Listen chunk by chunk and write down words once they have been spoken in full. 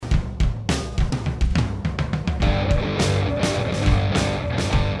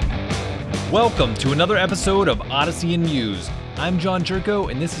Welcome to another episode of Odyssey and Muse. I'm John Jerko,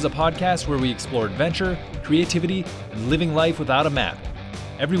 and this is a podcast where we explore adventure, creativity, and living life without a map.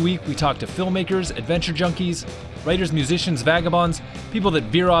 Every week we talk to filmmakers, adventure junkies, writers, musicians, vagabonds, people that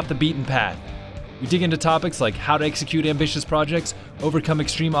veer off the beaten path. We dig into topics like how to execute ambitious projects, overcome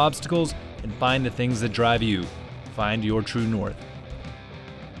extreme obstacles, and find the things that drive you. Find your true north.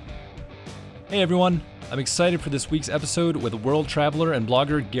 Hey everyone, I'm excited for this week's episode with world traveler and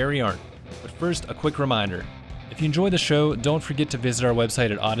blogger Gary Arndt. But first, a quick reminder. If you enjoy the show, don't forget to visit our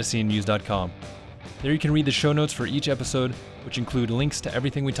website at odysseyandmuse.com. There you can read the show notes for each episode, which include links to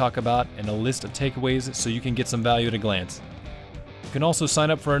everything we talk about and a list of takeaways so you can get some value at a glance. You can also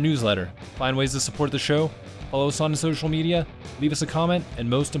sign up for our newsletter, find ways to support the show, follow us on social media, leave us a comment, and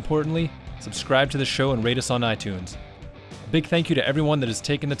most importantly, subscribe to the show and rate us on iTunes. A big thank you to everyone that has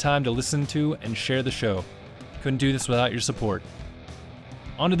taken the time to listen to and share the show. Couldn't do this without your support.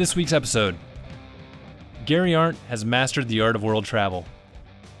 On to this week's episode. Gary Arndt has mastered the art of world travel.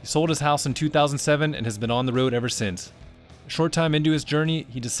 He sold his house in 2007 and has been on the road ever since. A short time into his journey,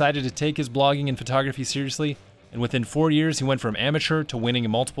 he decided to take his blogging and photography seriously, and within 4 years he went from amateur to winning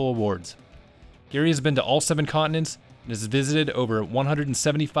multiple awards. Gary has been to all 7 continents and has visited over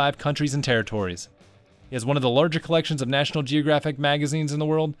 175 countries and territories. He has one of the larger collections of National Geographic magazines in the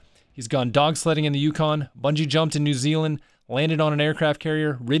world. He's gone dog sledding in the Yukon, bungee jumped in New Zealand, landed on an aircraft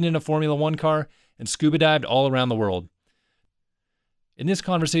carrier, ridden in a Formula One car, and scuba dived all around the world. In this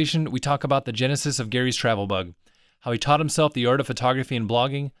conversation, we talk about the genesis of Gary's travel bug, how he taught himself the art of photography and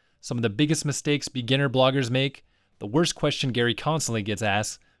blogging, some of the biggest mistakes beginner bloggers make, the worst question Gary constantly gets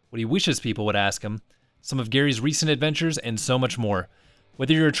asked, what he wishes people would ask him, some of Gary's recent adventures, and so much more.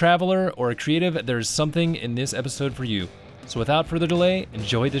 Whether you're a traveler or a creative, there's something in this episode for you. So without further delay,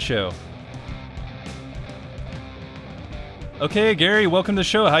 enjoy the show. Okay, Gary, welcome to the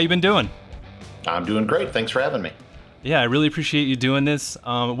show. How you been doing? I'm doing great. Thanks for having me. Yeah, I really appreciate you doing this.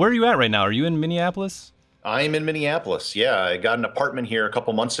 Where are you at right now? Are you in Minneapolis? I'm in Minneapolis. Yeah, I got an apartment here a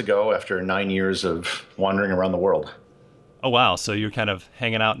couple months ago after 9 years of wandering around the world. Oh, wow. So you're kind of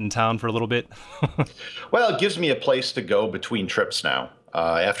hanging out in town for a little bit? Well, it gives me a place to go between trips now.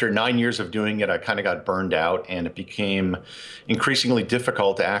 After 9 years of doing it, I kind of got burned out, and it became increasingly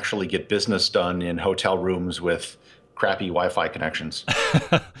difficult to actually get business done in hotel rooms with crappy Wi-Fi connections.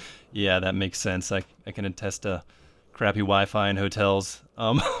 Yeah, that makes sense. I can attest to crappy Wi-Fi in hotels.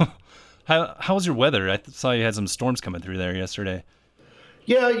 How was your weather? I saw you had some storms coming through there yesterday.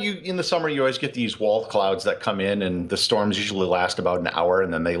 Yeah, in the summer, you always get these wall clouds that come in, and the storms usually last about an hour,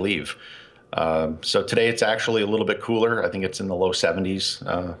 and then they leave. So today it's actually a little bit cooler. I think it's in the low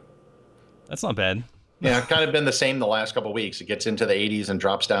 70s. That's not bad. Yeah, it's kind of been the same the last couple of weeks. It gets into the 80s and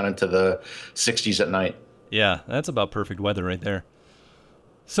drops down into the 60s at night. Yeah, that's about perfect weather right there.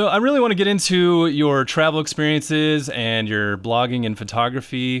 So I really want to get into your travel experiences and your blogging and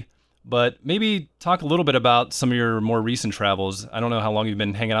photography, but maybe talk a little bit about some of your more recent travels. I don't know how long you've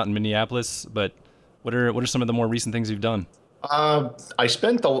been hanging out in Minneapolis, but what are some of the more recent things you've done? I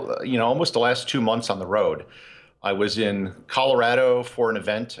spent almost the last 2 months on the road. I was in Colorado for an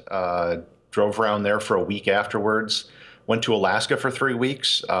event, drove around there for a week afterwards. Went to Alaska for 3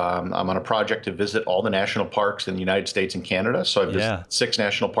 weeks. I'm on a project to visit all the national parks in the United States and Canada. So I visited 6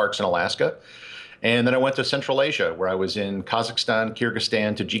 national parks in Alaska. And then I went to Central Asia, where I was in Kazakhstan,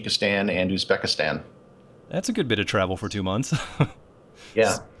 Kyrgyzstan, Tajikistan, and Uzbekistan. That's a good bit of travel for 2 months.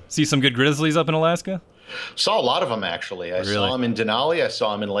 Yeah. See some good grizzlies up in Alaska? Saw a lot of them, actually. I saw them in Denali, I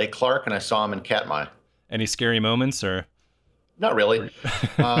saw them in Lake Clark, and I saw them in Katmai. Any scary moments, or? Not really.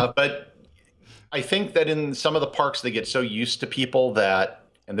 But I think that in some of the parks, they get so used to people that,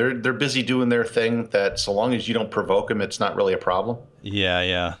 and they're busy doing their thing, that so long as you don't provoke them, it's not really a problem.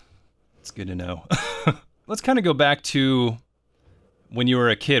 Yeah. It's good to know. Let's kind of go back to when you were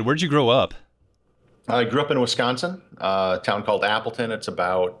a kid. Where'd you grow up? I grew up in Wisconsin, a town called Appleton. It's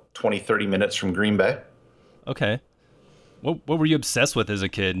about 20, 30 minutes from Green Bay. Okay. What were you obsessed with as a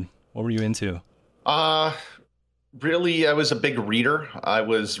kid? What were you into? Really, I was a big reader. I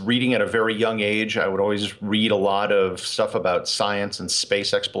was reading at a very young age. I would always read a lot of stuff about science and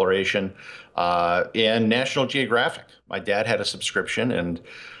space exploration, and National Geographic. My dad had a subscription, and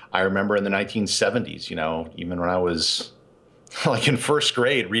I remember in the 1970s, even when I was like in first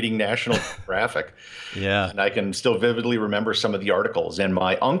grade, reading National Geographic. Yeah. And I can still vividly remember some of the articles. And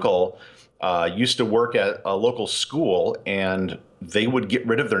my uncle used to work at a local school, and they would get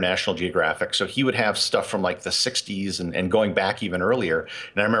rid of their National Geographic. So he would have stuff from like the 60s and going back even earlier.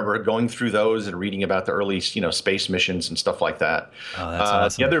 And I remember going through those and reading about the early, space missions and stuff like that. Oh, that's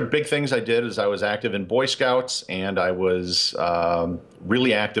awesome. The other big things I did is I was active in Boy Scouts, and I was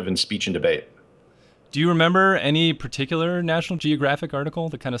really active in speech and debate. Do you remember any particular National Geographic article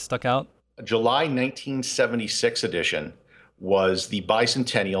that kind of stuck out? July 1976 edition was the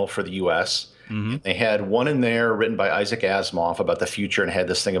bicentennial for the U.S. Mm-hmm. They had one in there written by Isaac Asimov about the future and had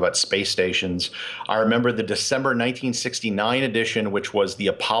this thing about space stations. I remember the December 1969 edition, which was the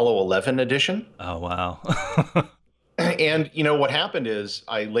Apollo 11 edition. Oh, wow. And what happened is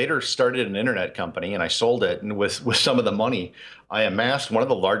I later started an internet company and I sold it. And with some of the money, I amassed one of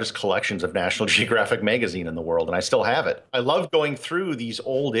the largest collections of National Geographic magazine in the world. And I still have it. I love going through these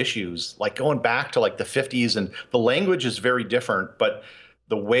old issues, like going back to like the 50s, and the language is very different, but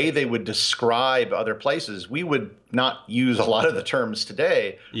the way they would describe other places, we would not use a lot of the terms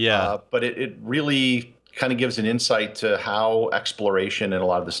today. Yeah. But it really kind of gives an insight to how exploration and a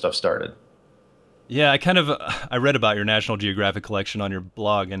lot of this stuff started. Yeah, I read about your National Geographic collection on your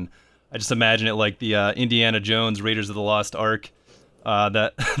blog, and I just imagine it like the Indiana Jones Raiders of the Lost Ark,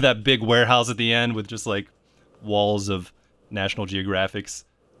 that big warehouse at the end with just like walls of National Geographics,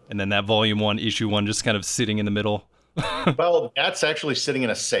 and then that volume 1, issue 1 just kind of sitting in the middle. Well, that's actually sitting in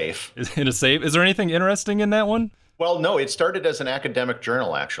a safe. In a safe? Is there anything interesting in that one? Well, no, it started as an academic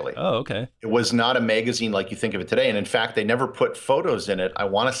journal, actually. Oh, okay. It was not a magazine like you think of it today. And in fact, they never put photos in it, I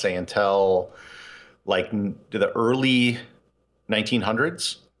want to say, until like the early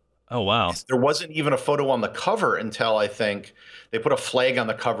 1900s. Oh, wow. There wasn't even a photo on the cover until I think they put a flag on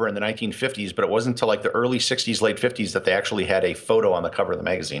the cover in the 1950s, but it wasn't until like the early 60s, late 50s that they actually had a photo on the cover of the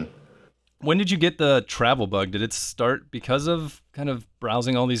magazine. When did you get the travel bug? Did it start because of kind of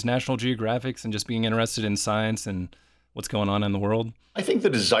browsing all these National Geographics and just being interested in science and what's going on in the world? I think the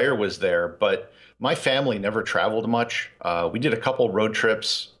desire was there, but my family never traveled much. We did a couple road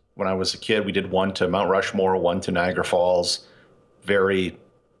trips when I was a kid. We did one to Mount Rushmore, one to Niagara Falls, very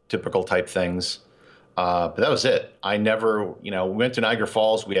typical type things. But that was it. I never, we went to Niagara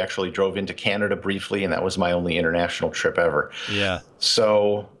Falls. We actually drove into Canada briefly, and that was my only international trip ever. Yeah.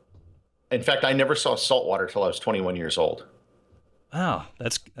 So, in fact, I never saw saltwater till I was 21 years old. Wow,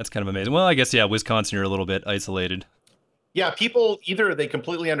 that's kind of amazing. Well, I guess, yeah, Wisconsin, you're a little bit isolated. Yeah, people, either they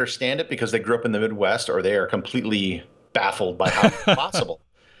completely understand it because they grew up in the Midwest, or they are completely baffled by how it's possible.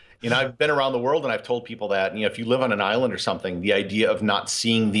 I've been around the world and I've told people that, if you live on an island or something, the idea of not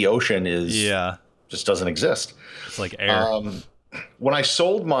seeing the ocean just doesn't exist. It's like air. When I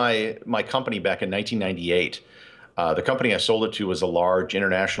sold my company back in 1998, the company I sold it to was a large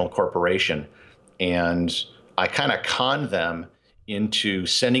international corporation, and I kind of conned them into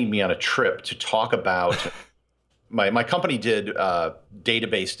sending me on a trip to talk about my company did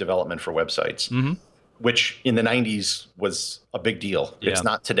database development for websites. Mm-hmm. Which in the 90s was a big deal. Yeah. It's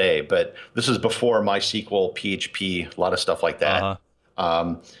not today, but this is before MySQL, PHP, a lot of stuff like that.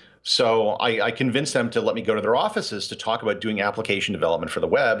 Uh-huh. So I convinced them to let me go to their offices to talk about doing application development for the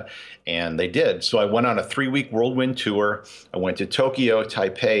web, and they did. So I went on a 3-week whirlwind tour. I went to Tokyo,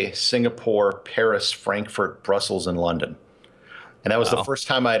 Taipei, Singapore, Paris, Frankfurt, Brussels, and London. And that was the first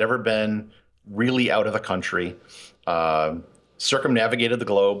time I'd ever been really out of the country. Circumnavigated the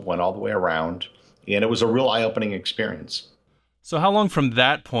globe, went all the way around. And it was a real eye-opening experience. So how long from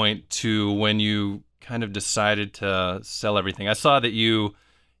that point to when you kind of decided to sell everything? I saw that you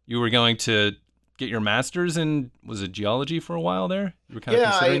were going to get your master's in, was it geology for a while there? You were kind of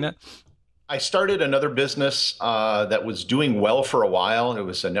considering that? I started another business that was doing well for a while. It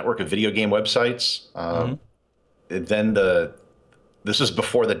was a network of video game websites. Then this was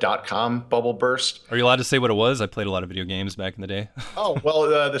before the .com bubble burst. Are you allowed to say what it was? I played a lot of video games back in the day.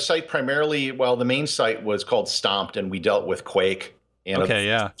 The site primarily, the main site was called Stomped, and we dealt with Quake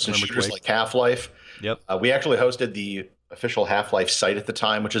and some shooters like Half-Life. Yep. We actually hosted the official Half-Life site at the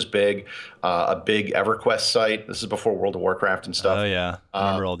time, which is big, a big EverQuest site. This is before World of Warcraft and stuff. Oh, yeah. I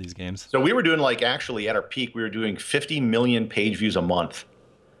remember all these games. So we were doing actually at our peak, we were doing 50 million page views a month.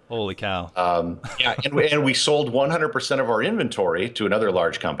 Holy cow. And we sold 100% of our inventory to another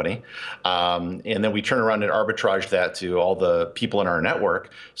large company. And then we turned around and arbitraged that to all the people in our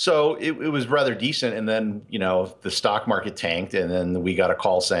network. So it was rather decent. And then, the stock market tanked. And then we got a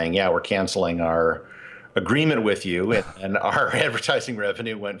call saying, we're canceling our agreement with you. And our advertising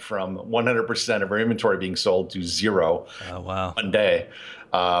revenue went from 100% of our inventory being sold to zero. Oh, wow. One day.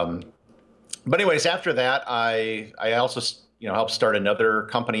 But anyways, after that, I also helped start another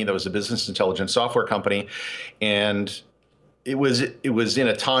company that was a business intelligence software company. And it was in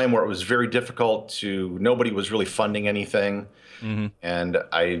a time where it was very difficult to nobody was really funding anything, Mm-hmm. and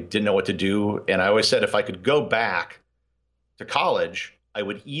I didn't know what to do. And I always said if I could go back to college, I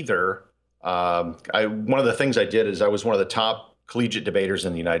would either I one of the things I did is I was one of the top collegiate debaters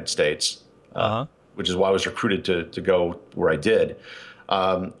in the United States, Uh-huh. which is why I was recruited to go where I did.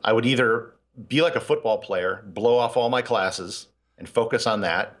 I would either be like a football player, blow off all my classes, and focus on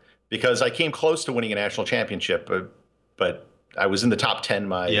that because I came close to winning a national championship, but I was in the top 10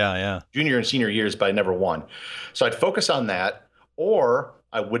 my Yeah, yeah. junior and senior years, but I never won. So I'd focus on that, or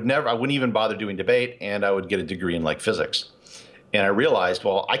I wouldn't even bother doing debate, and I would get a degree in like physics. And I realized,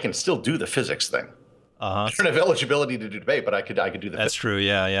 well, I can still do the physics thing. Uh-huh. I don't have eligibility to do debate, but I could do the That's physics. true.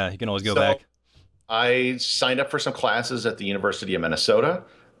 Yeah, yeah. You can always go So back. I signed up for some classes at the University of Minnesota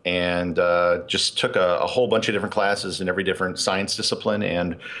and just took a whole bunch of different classes in every different science discipline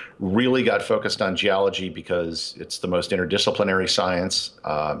and really got focused on geology because it's the most interdisciplinary science.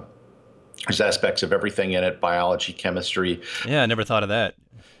 There's aspects of everything in it, biology, chemistry. Yeah, I never thought of that.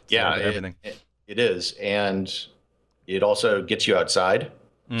 It's a little Yeah, bit of everything. it is. And it also gets you outside.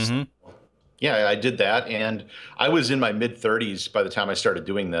 Mm-hmm. Yeah, I did that. And I was in my mid 30s by the time I started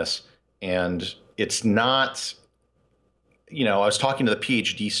doing this. And it's not, I was talking to the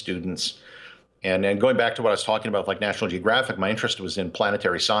PhD students and then going back to what I was talking about, like National Geographic, my interest was in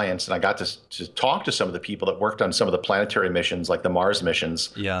planetary science. And I got to talk to some of the people that worked on some of the planetary missions, like the Mars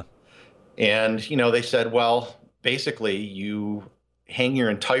missions. Yeah. And, they said, well, basically you hang your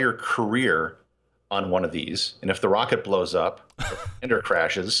entire career on one of these. And if the rocket blows up or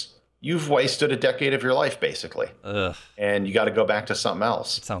crashes, you've wasted a decade of your life, basically. Ugh. And you got to go back to something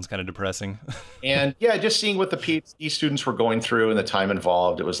else. It sounds kind of depressing. And yeah, just seeing what the PhD students were going through and the time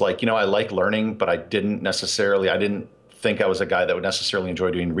involved, it was like, I like learning, but I didn't think I was a guy that would necessarily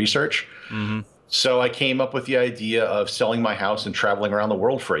enjoy doing research. Mm-hmm. So I came up with the idea of selling my house and traveling around the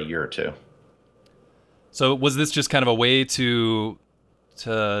world for a year or two. So was this just kind of a way to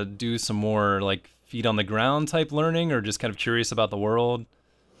do some more like feet on the ground type learning, or just kind of curious about the world?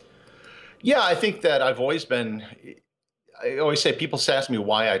 Yeah, I think that I always say people ask me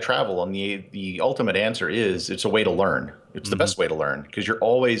why I travel, and the ultimate answer is it's a way to learn. It's the best way to learn because you're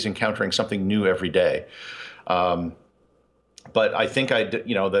always encountering something new every day. But I think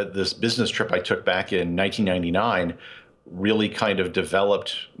this business trip I took back in 1999 really kind of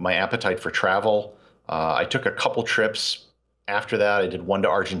developed my appetite for travel. I took a couple trips after that. I did one to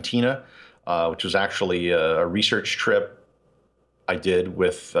Argentina, which was actually a research trip I did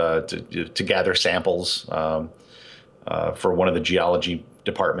with to gather samples for one of the geology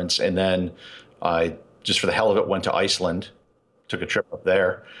departments. And then I just for the hell of it went to Iceland, took a trip up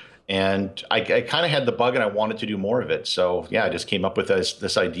there. And I kind of had the bug and I wanted to do more of it. So yeah, I just came up with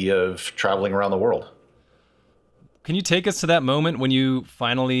this idea of traveling around the world. Can you take us to that moment when you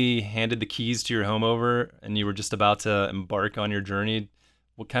finally handed the keys to your home over and you were just about to embark on your journey?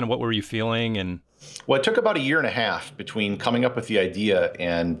 What were you feeling? And Well, it took about a year and a half between coming up with the idea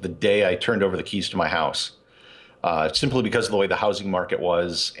and the day I turned over the keys to my house, simply because of the way the housing market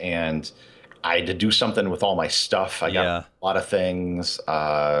was. And I had to do something with all my stuff. I got a lot of things.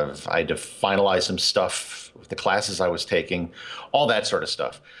 I had to finalize some stuff with the classes I was taking, all that sort of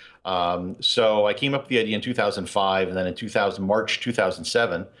stuff. So I came up with the idea in 2005, and then in March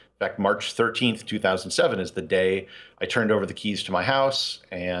 2007, in fact, March 13th, 2007 is the day I turned over the keys to my house,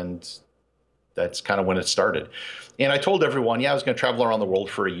 and that's kind of when it started. And I told everyone, yeah, I was going to travel around the world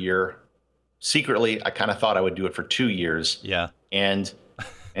for a year. Secretly, I kind of thought I would do it for 2 years. Yeah. And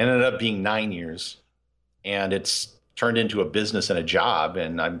ended up being 9 years. And it's turned into a business and a job.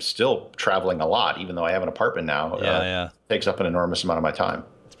 And I'm still traveling a lot, even though I have an apartment now. Yeah. It takes up an enormous amount of my time.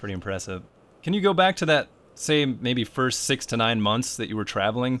 It's pretty impressive. Can you go back to that, say, maybe first 6 to 9 months that you were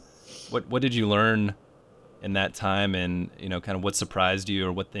traveling? What did you learn in that time, and kind of what surprised you,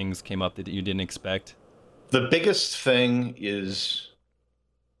 or what things came up that you didn't expect? The biggest thing is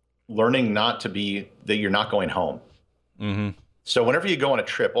learning that you're not going home. Mm-hmm. So whenever you go on a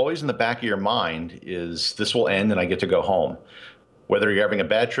trip, always in the back of your mind is this will end and I get to go home. Whether you're having a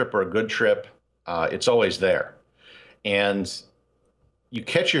bad trip or a good trip, it's always there. And you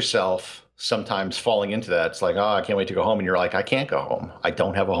catch yourself sometimes falling into that. It's like, oh, I can't wait to go home. And you're like, I can't go home. I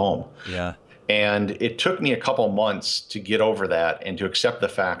don't have a home. Yeah. And it took me a couple months to get over that and to accept the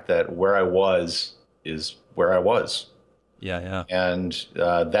fact that where I was is where I was. Yeah. And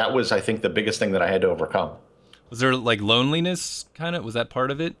that was, I think, the biggest thing that I had to overcome. Was there like loneliness kind of? Was that part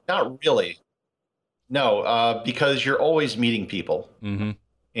of it? Not really. No, because you're always meeting people. Mm-hmm.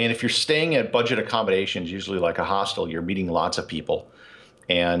 And if you're staying at budget accommodations, usually like a hostel, you're meeting lots of people.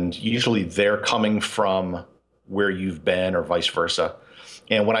 And usually they're coming from where you've been or vice versa.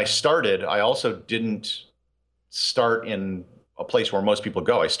 And when I started, I also didn't start in a place where most people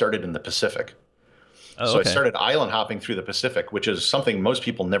go. I started in the Pacific. Oh, So I okay. started island hopping through the Pacific, which is something most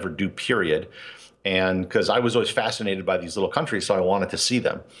people never do, period. And because I was always fascinated by these little countries, so I wanted to see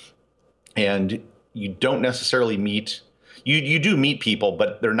them. And you don't necessarily meet, you do meet people,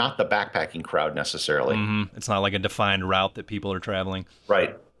 but they're not the backpacking crowd necessarily. It's not like a defined route that people are traveling.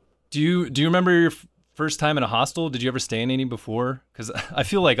 Right. Do you remember your first time in a hostel? Did you ever stay in any before? Because I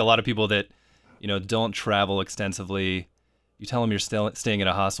feel like a lot of people that don't travel extensively, you tell them you're still staying at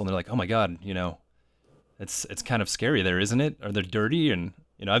a hostel, and they're like, "Oh my God, it's kind of scary there, isn't it? Are they dirty?" And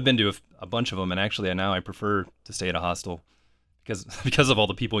I've been to a bunch of them, and actually now I prefer to stay at a hostel because of all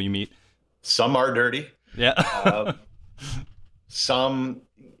the people you meet. Some are dirty. Yeah. Some,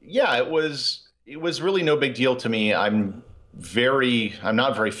 yeah, it was really no big deal to me. I'm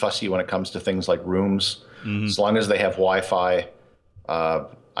not very fussy when it comes to things like rooms. As long as they have Wi-Fi,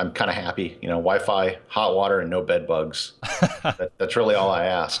 I'm kind of happy. Wi-Fi, hot water, and no bed bugs. That's really all I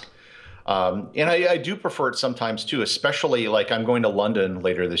ask. And I do prefer it sometimes too, especially like I'm going to London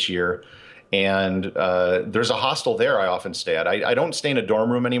later this year, and there's a hostel there I often stay at. I don't stay in a dorm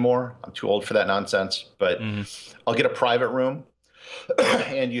room anymore. I'm too old for that nonsense, but I'll get a private room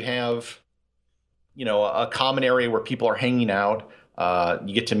and you have, a common area where people are hanging out.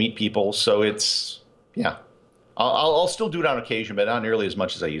 You get to meet people. So yeah, I'll still do it on occasion, but not nearly as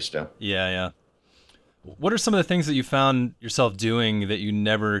much as I used to. Yeah, yeah. What are some of the things that you found yourself doing that you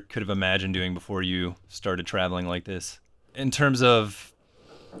never could have imagined doing before you started traveling like this? In terms of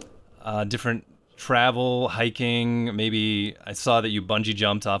different travel, hiking, maybe I saw that you bungee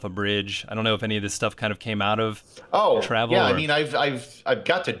jumped off a bridge. I don't know if any of this stuff kind of came out of your travel. Yeah. Or... I mean, I've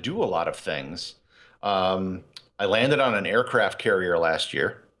got to do a lot of things. I landed on an aircraft carrier last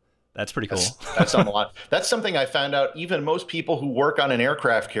year. That's pretty cool. That's a lot. That's something I found out even most people who work on an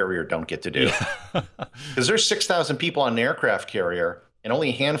aircraft carrier don't get to do. Because there's 6,000 people on an aircraft carrier, and only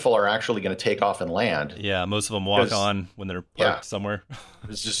a handful are actually going to take off and land. Yeah, most of them walk on when they're parked somewhere.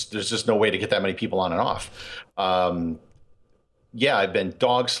 There's just no way to get that many people on and off. Yeah, I've been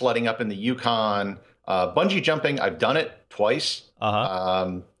dog sledding up in the Yukon. Bungee jumping, I've done it twice.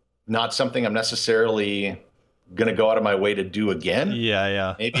 Not something I'm necessarily going to go out of my way to do again.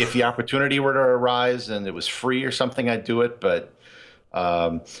 Yeah. Maybe if the opportunity were to arise and it was free or something, I'd do it. But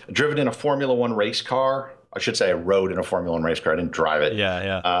driven in a Formula One race car. I should say I rode in a Formula One race car. I didn't drive it.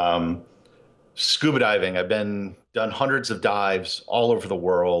 Yeah. Scuba diving. I've done hundreds of dives all over the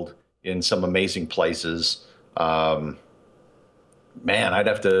world in some amazing places. Man, I'd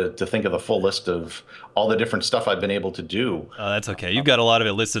have to think of the full list of all the different stuff I've been able to do. Oh, that's okay. You've got a lot of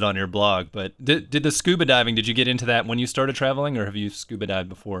it listed on your blog. But did the scuba diving, did you get into that when you started traveling, or have you scuba dived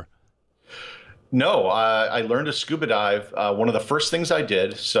before? No, I learned to scuba dive. One of the first things I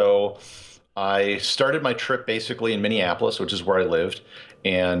did, so I started my trip basically in Minneapolis, which is where I lived,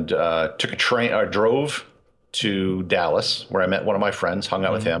 and took a train, or drove to Dallas, where I met one of my friends, hung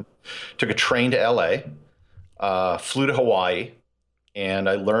out with him, took a train to LA, flew to Hawaii, and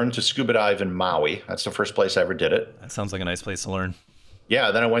I learned to scuba dive in Maui. That's the first place I ever did it. That sounds like a nice place to learn.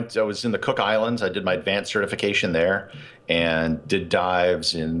 Yeah, then I was in the Cook Islands. I did my advanced certification there and did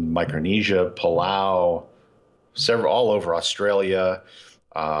dives in Micronesia, Palau, all over Australia,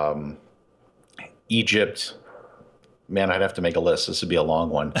 Egypt. Man, I'd have to make a list. This would be a long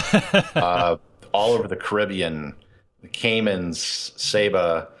one. All over the Caribbean, the Caymans,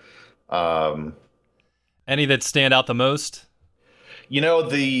 Saba. Any that stand out the most?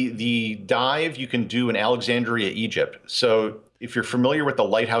 The dive you can do in Alexandria, Egypt. So if you're familiar with the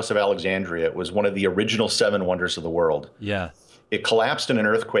Lighthouse of Alexandria, it was one of the original 7 wonders of the world. Yeah. It collapsed in an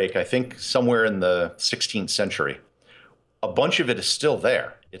earthquake, I think somewhere in the 16th century. A bunch of it is still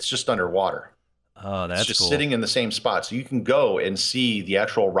there. It's just underwater. Oh, that's It's just cool. sitting in the same spot. So you can go and see the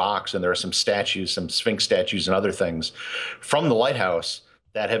actual rocks, and there are some statues, some Sphinx statues and other things from the lighthouse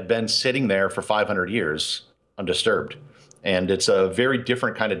that have been sitting there for 500 years undisturbed. And it's a very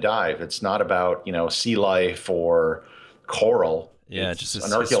different kind of dive. It's not about, sea life or coral. Yeah, It's just this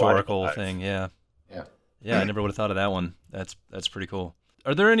an archaeological historical dive. thing. Yeah. Yeah. Yeah, I never would have thought of that one. That's pretty cool.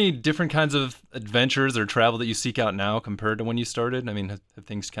 Are there any different kinds of adventures or travel that you seek out now compared to when you started? I mean, have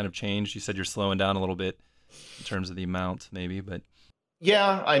things kind of changed? You said you're slowing down a little bit in terms of the amount, maybe, but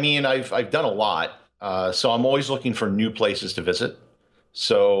Yeah, I mean, I've done a lot, so I'm always looking for new places to visit.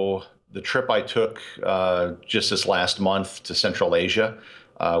 So the trip I took just this last month to Central Asia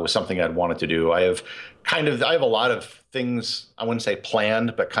was something I'd wanted to do. I have a lot of things, I wouldn't say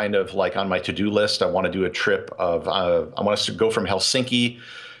planned, but kind of like on my to-do list. I want to do a trip of I want us to go from Helsinki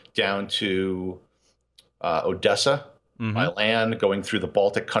down to Odessa by land, going through the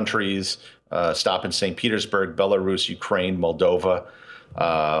Baltic countries, stop in St. Petersburg, Belarus, Ukraine, Moldova,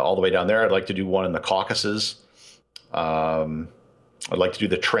 all the way down there. I'd like to do one in the Caucasus. I'd like to do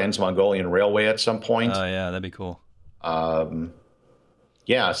the Trans-Mongolian Railway at some point. Oh, yeah, that'd be cool.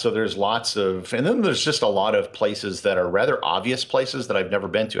 Yeah, so there's lots of, and then there's just a lot of places that are rather obvious places that I've never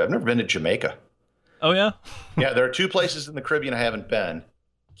been to. I've never been to Jamaica. Oh, yeah? Yeah, there are two places in the Caribbean I haven't been,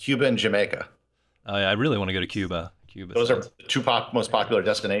 Cuba and Jamaica. Oh, yeah, I really want to go to Cuba. Those are the two most popular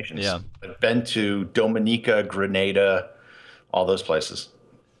destinations. Yeah. I've been to Dominica, Grenada, all those places.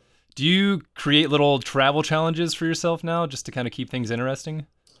 Do you create little travel challenges for yourself now just to kind of keep things interesting?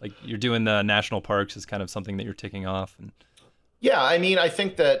 Like you're doing the national parks is kind of something that you're ticking off. Yeah, I mean, I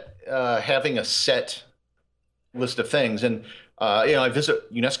think that having a set list of things, and I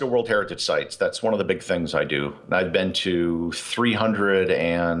visit UNESCO World Heritage Sites. That's one of the big things I do. I've been to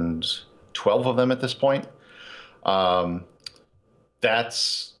 312 of them at this point.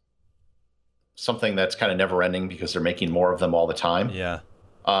 That's something that's kind of never ending because they're making more of them all the time. Yeah.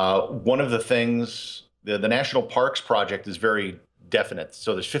 One of the things, the National Parks Project is very definite.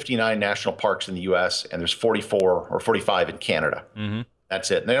 So there's 59 national parks in the U.S. and there's 44 or 45 in Canada. Mm-hmm.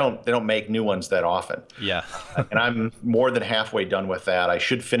 That's it. And they don't make new ones that often. Yeah. And I'm more than halfway done with that. I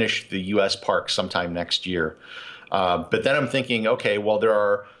should finish the U.S. parks sometime next year. But then I'm thinking, okay, well, there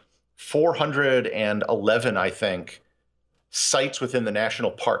are 411, I think, sites within the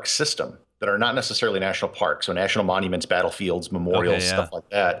national park system that are not necessarily national parks, so national monuments, battlefields, memorials, stuff like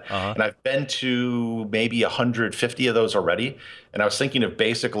that. Uh-huh. And I've been to maybe 150 of those already. And I was thinking of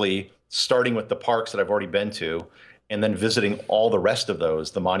basically starting with the parks that I've already been to and then visiting all the rest of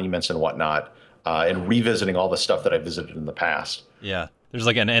those, the monuments and whatnot, and revisiting all the stuff that I visited in the past. Yeah, there's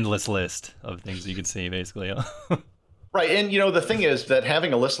like an endless list of things you could see, basically. Right. And, the thing is that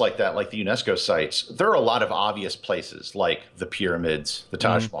having a list like that, like the UNESCO sites, there are a lot of obvious places like the pyramids, the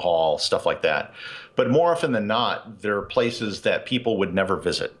Taj Mahal, stuff like that. But more often than not, there are places that people would never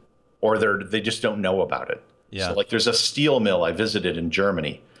visit or they just don't know about it. Yeah. So like there's a steel mill I visited in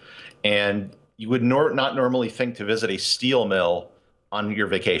Germany, and you would not normally think to visit a steel mill on your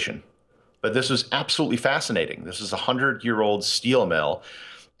vacation. But this was absolutely fascinating. This is a 100-year-old steel mill.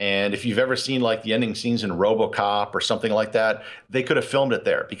 And if you've ever seen like the ending scenes in RoboCop or something like that, they could have filmed it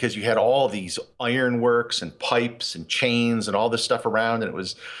there because you had all these ironworks and pipes and chains and all this stuff around. And it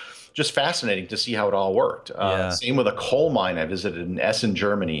was just fascinating to see how it all worked. Same with a coal mine I visited in Essen,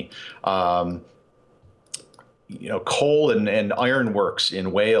 Germany. Coal and ironworks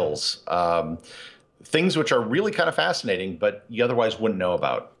in Wales. Things which are really kind of fascinating, but you otherwise wouldn't know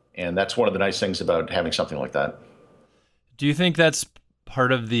about. And that's one of the nice things about having something like that. Do you think that's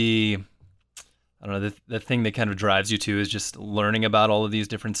part of the thing that kind of drives you to is just learning about all of these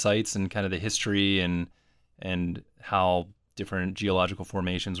different sites and kind of the history and how different geological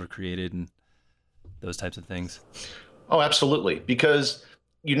formations were created and those types of things? Oh, absolutely. Because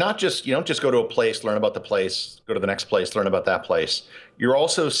you don't just go to a place, learn about the place, go to the next place, learn about that place. You're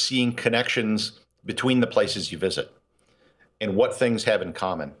also seeing connections between the places you visit and what things have in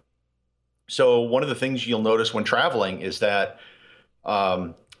common. So one of the things you'll notice when traveling is that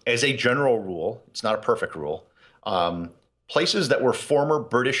as a general rule, it's not a perfect rule, places that were former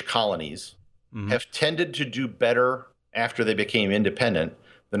British colonies have tended to do better after they became independent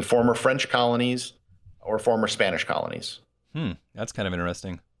than former French colonies or former Spanish colonies. That's kind of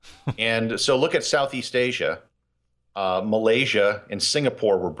interesting. And so look at Southeast Asia. Malaysia and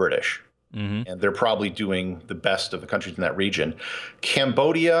Singapore were British, and they're probably doing the best of the countries in that region.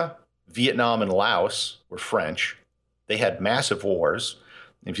 Cambodia, Vietnam, and Laos were French. They had massive wars.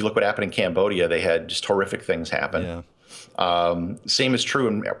 If you look what happened in Cambodia, they had just horrific things happen. Yeah. Same is true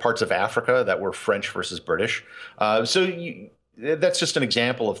in parts of Africa that were French versus British. That's just an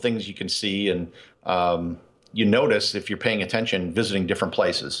example of things you can see and you notice if you're paying attention visiting different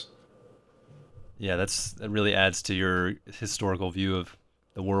places. Yeah, that really adds to your historical view of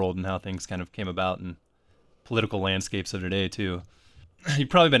the world and how things kind of came about and political landscapes of today too. You've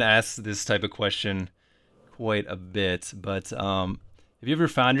probably been asked this type of question quite a bit, but have you ever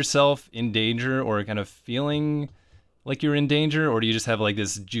found yourself in danger or kind of feeling like you're in danger, or do you just have like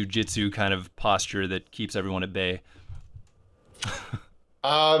this jujitsu kind of posture that keeps everyone at bay?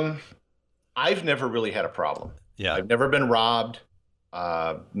 I've never really had a problem. Yeah. I've never been robbed.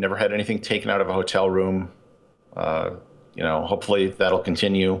 Never had anything taken out of a hotel room. Hopefully that'll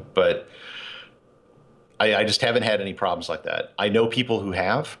continue, but I just haven't had any problems like that. I know people who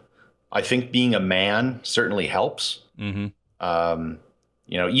have. I think being a man certainly helps. Even on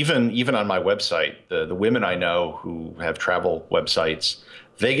my website, the women I know who have travel websites,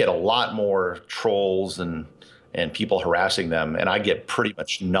 they get a lot more trolls and people harassing them, and I get pretty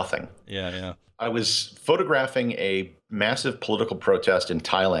much nothing. Yeah, yeah. I was photographing a massive political protest in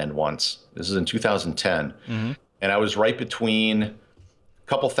Thailand once. This is in 2010. Hmm. And I was right between a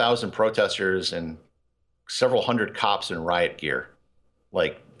couple thousand protesters and several hundred cops in riot gear,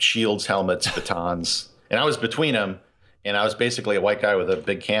 like shields, helmets, batons. And I was between them, and I was basically a white guy with a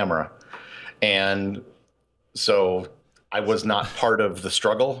big camera. And so I was not part of the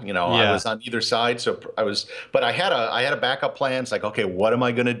struggle. I Yeah. was on either side. So but I had a backup plan. It's like, okay, what am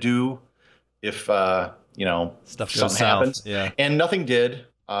I going to do if Stuff goes something south. happens? Yeah. And nothing did.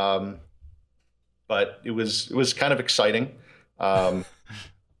 But it was kind of exciting. Um,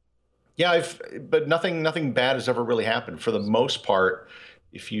 yeah, but nothing bad has ever really happened for the most part.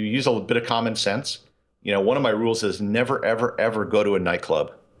 If you use a little bit of common sense, one of my rules is never, ever, ever go to a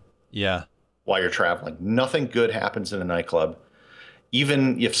nightclub Yeah. while you're traveling. Nothing good happens in a nightclub.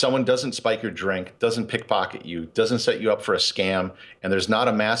 Even if someone doesn't spike your drink, doesn't pickpocket you, doesn't set you up for a scam, and there's not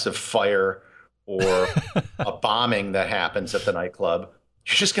a massive fire or a bombing that happens at the nightclub,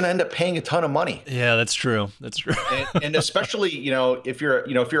 you're just going to end up paying a ton of money. Yeah, that's true. That's true. And especially, if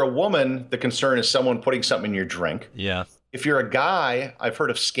you're a woman, the concern is someone putting something in your drink. Yeah. If you're a guy, I've heard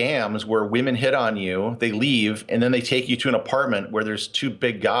of scams where women hit on you, they leave, and then they take you to an apartment where there's two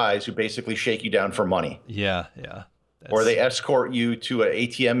big guys who basically shake you down for money. Yeah. Yeah. Or they escort you to an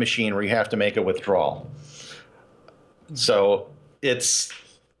ATM machine where you have to make a withdrawal. So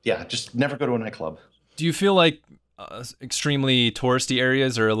just never go to a nightclub. Do you feel like extremely touristy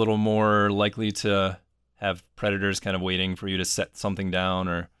areas are a little more likely to have predators kind of waiting for you to set something down,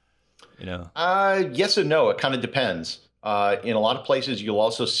 or, Yes and no. It kind of depends. In a lot of places, you'll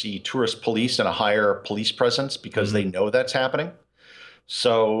also see tourist police and a higher police presence because they know that's happening.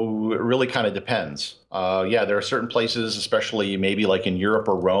 So it really kind of depends. There are certain places, especially maybe like in Europe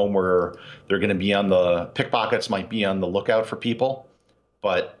or Rome, where they're going to be pickpockets might be on the lookout for people,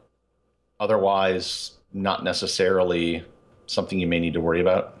 but otherwise not necessarily something you may need to worry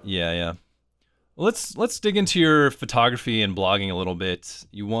about. Yeah, yeah. Well, let's dig into your photography and blogging a little bit.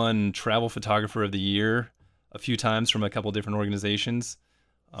 You won Travel Photographer of the Year a few times from a couple different organizations,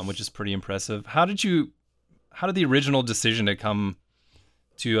 which is pretty impressive. How did the original decision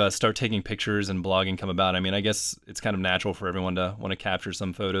to start taking pictures and blogging come about? I mean, I guess it's kind of natural for everyone to want to capture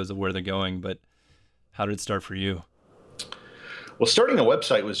some photos of where they're going, but how did it start for you? Well, starting a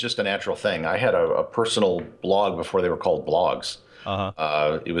website was just a natural thing. I had a personal blog before they were called blogs.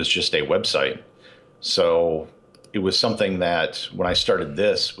 It was just a website. So it was something that when I started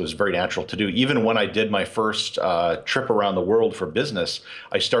this was very natural to do. Even when I did my first trip around the world for business,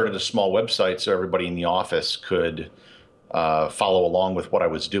 I started a small website so everybody in the office could follow along with what I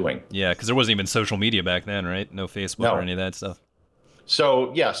was doing. Yeah, because there wasn't even social media back then, right? No Facebook or any of that stuff.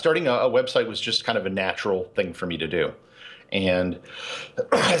 So yeah, starting a website was just kind of a natural thing for me to do. And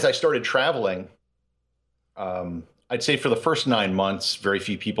as I started traveling, I'd say for the first 9 months, very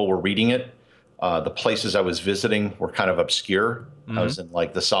few people were reading it. The places I was visiting were kind of obscure. Mm-hmm. I was in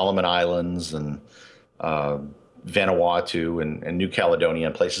like the Solomon Islands and Vanuatu and New Caledonia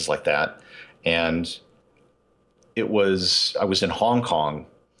and places like that. And I was in Hong Kong,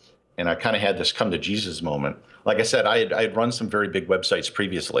 and I kind of had this come to Jesus moment. Like I said, I had run some very big websites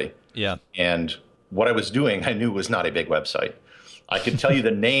previously. Yeah. And what I was doing, I knew was not a big website. I could tell you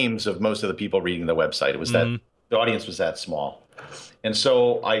the names of most of the people reading the website. It was that the audience was that small. And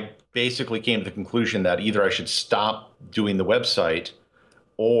so I basically came to the conclusion that either I should stop doing the website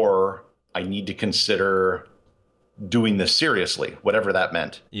or I need to consider doing this seriously, whatever that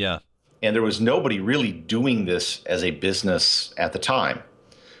meant. Yeah. And there was nobody really doing this as a business at the time.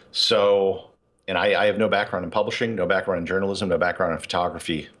 So, and I have no background in publishing, no background in journalism, no background in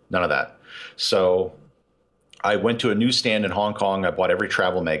photography, none of that. So I went to a newsstand in Hong Kong. I bought every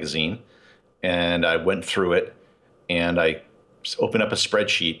travel magazine and I went through it, and I opened up a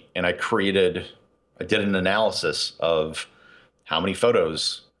spreadsheet and I did an analysis of how many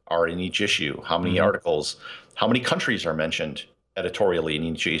photos are in each issue, how many articles, how many countries are mentioned editorially in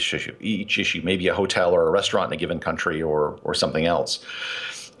each issue, maybe a hotel or a restaurant in a given country or something else.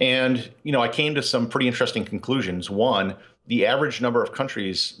 And, I came to some pretty interesting conclusions. One, the average number of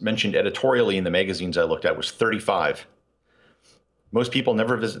countries mentioned editorially in the magazines I looked at was 35. Most people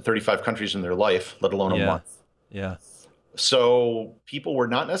never visit 35 countries in their life, let alone a month. Yeah. So people were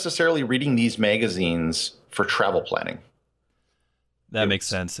not necessarily reading these magazines for travel planning. That makes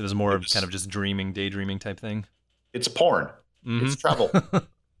sense. It was more of kind of just daydreaming type thing. It's porn. Mm-hmm. It's travel,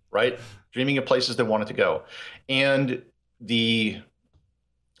 right? Dreaming of places they wanted to go. And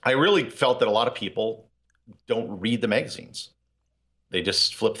I really felt that a lot of people don't read the magazines. They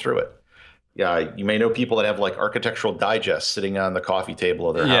just flip through it. Yeah, you may know people that have like architectural digests sitting on the coffee table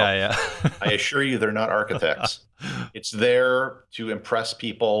of their house. Yeah. I assure you, they're not architects. It's there to impress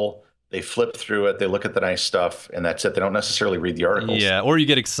people. They flip through it, they look at the nice stuff, and that's it. They don't necessarily read the articles. Yeah, or you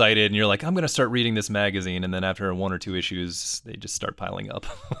get excited and you're like, I'm going to start reading this magazine, and then after one or two issues, they just start piling up.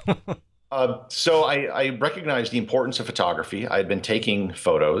 So I recognized the importance of photography. I had been taking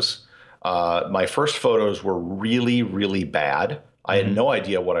photos. My first photos were really, really bad. I had no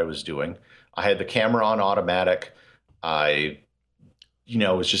idea what I was doing. I had the camera on automatic. I,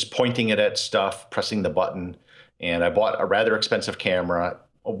 was just pointing it at stuff, pressing the button, and I bought a rather expensive camera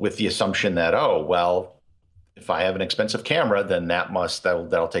with the assumption that, oh, well, if I have an expensive camera, then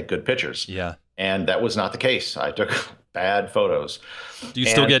that'll take good pictures. Yeah. And that was not the case. I took bad photos. Do you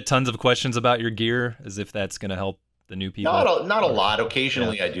still get tons of questions about your gear, as if that's going to help the new people? Not a lot.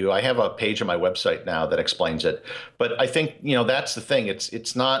 Occasionally I do. I have a page on my website now that explains it. But I think, that's the thing.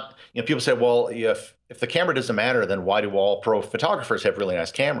 It's not, people say, well, if the camera doesn't matter, then why do all pro photographers have really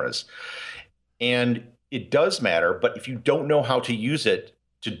nice cameras? And it does matter, but if you don't know how to use it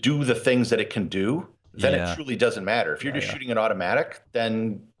to do the things that it can do, then it truly doesn't matter. If you're just shooting it automatic,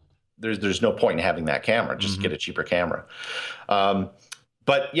 then there's no point in having that camera. Just get a cheaper camera.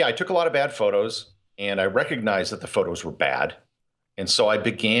 But yeah, I took a lot of bad photos, and I recognized that the photos were bad. And so I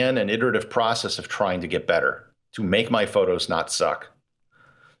began an iterative process of trying to get better, to make my photos not suck.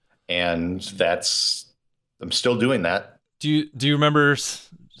 And I'm still doing that. Do you remember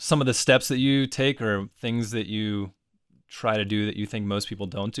some of the steps that you take, or things that you try to do that you think most people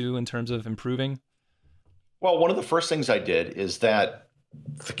don't do in terms of improving? Well, one of the first things I did is that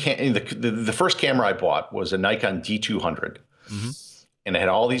the first camera I bought was a Nikon D200, and it had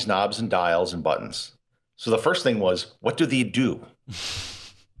all these knobs and dials and buttons. So the first thing was, what do they do?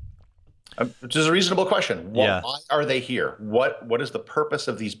 Which is a reasonable question. Why are they here? What is the purpose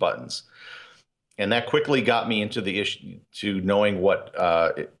of these buttons? And that quickly got me into the issue, to knowing what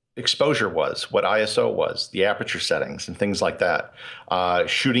exposure was, what ISO was, the aperture settings, and things like that.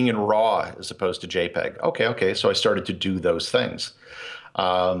 Shooting in RAW as opposed to JPEG. Okay. So I started to do those things.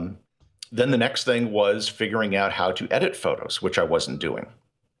 Then the next thing was figuring out how to edit photos, which I wasn't doing.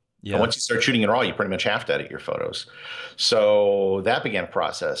 Yeah. And once you start shooting in RAW, you pretty much have to edit your photos. So that began a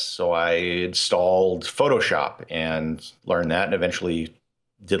process. So I installed Photoshop and learned that, and eventually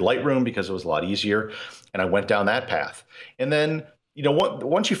did Lightroom because it was a lot easier. And I went down that path. And then,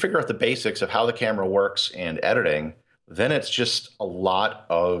 once you figure out the basics of how the camera works and editing, then it's just a lot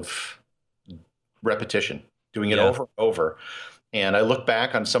of repetition, doing it over and over. And I look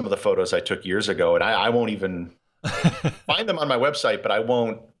back on some of the photos I took years ago, and I won't even find them on my website, but I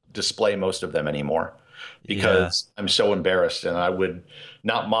won't display most of them anymore because I'm so embarrassed. And I would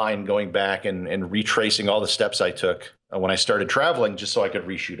not mind going back and retracing all the steps I took when I started traveling, just so I could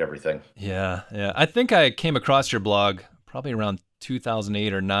reshoot everything. Yeah. I think I came across your blog probably around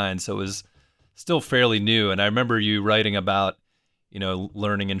 2008 or 9, so it was still fairly new. And I remember you writing about,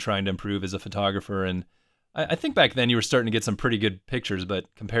 learning and trying to improve as a photographer. And I think back then you were starting to get some pretty good pictures, but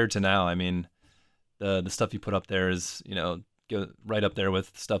compared to now, I mean, the stuff you put up there is, go right up there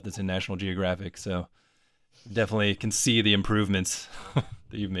with stuff that's in National Geographic. So definitely can see the improvements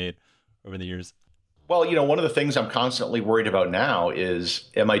that you've made over the years. Well, one of the things I'm constantly worried about now is,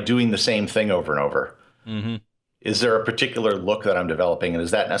 am I doing the same thing over and over? Mm-hmm. Is there a particular look that I'm developing, and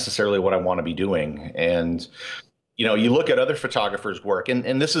is that necessarily what I want to be doing? And, you look at other photographers' work,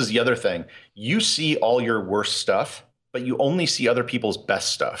 and this is the other thing. You see all your worst stuff, but you only see other people's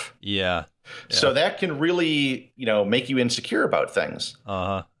best stuff. Yeah. So that can really, make you insecure about things.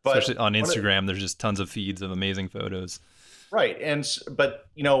 Especially on Instagram, there's just tons of feeds of amazing photos. Right. But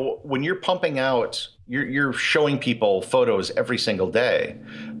when you're pumping out, you're showing people photos every single day.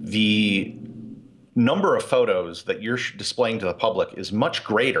 The number of photos that you're displaying to the public is much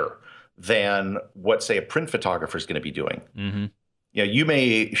greater than what, say, a print photographer is going to be doing. Mm-hmm. You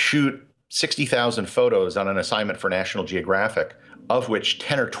may shoot 60,000 photos on an assignment for National Geographic, of which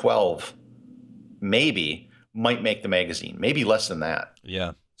 10 or 12 maybe might make the magazine, maybe less than that.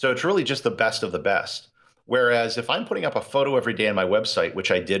 Yeah. So it's really just the best of the best. Whereas if I'm putting up a photo every day on my website,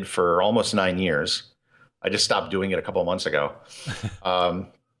 which I did for almost 9 years, I just stopped doing it a couple of months ago.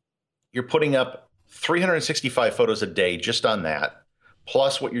 You're putting up 365 photos a day just on that,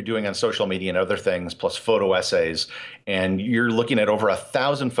 plus what you're doing on social media and other things, plus photo essays. And you're looking at over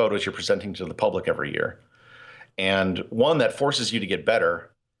 1,000 photos you're presenting to the public every year. And one, that forces you to get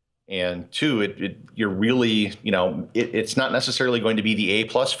better. And two, you're really, it's not necessarily going to be the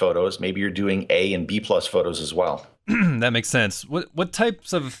A+ photos. Maybe you're doing A and B+ photos as well. That makes sense. What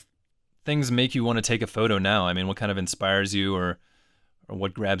types of things make you want to take a photo now? I mean, what kind of inspires you, or or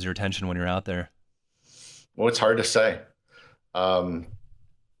what grabs your attention when you're out there? Well, it's hard to say.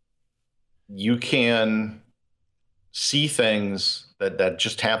 You can see things that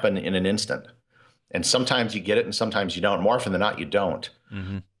just happen in an instant. And sometimes you get it and sometimes you don't. More often than not, you don't.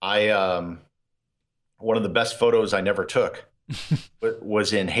 Mm-hmm. One of the best photos I never took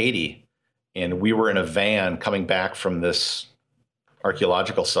was in Haiti. And we were in a van coming back from this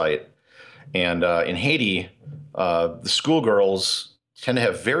archaeological site. And in Haiti, the schoolgirls tend to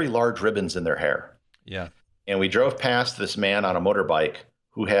have very large ribbons in their hair. Yeah. And we drove past this man on a motorbike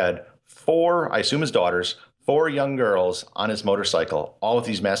who had four, I assume his daughters, four young girls on his motorcycle, all with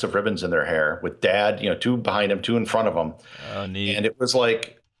these massive ribbons in their hair, with dad, two behind him, two in front of him. Oh, neat. And it was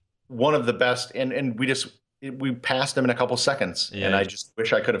like one of the best. And we passed him in a couple seconds. Yeah. And I just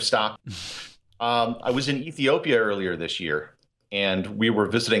wish I could have stopped. I was in Ethiopia earlier this year, and we were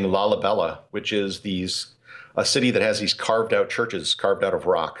visiting Lalibela, which is a city that has these carved out churches carved out of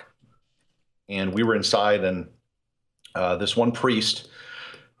rock. And we were inside, and this one priest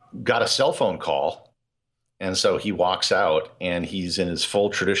got a cell phone call. And so he walks out, and he's in his full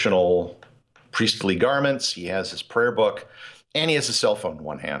traditional priestly garments. He has his prayer book, and he has his cell phone in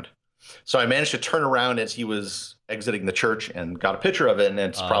one hand. So I managed to turn around as he was exiting the church and got a picture of it. And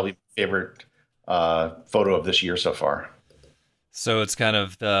it's probably my favorite photo of this year so far. So it's kind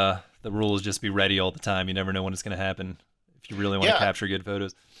of the rule is just be ready all the time. You never know when it's going to happen if you really want to capture good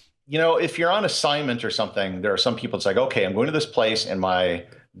photos. If you're on assignment or something, there are some people, it's like, okay, I'm going to this place and my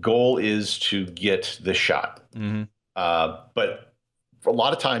goal is to get this shot. Mm-hmm. But a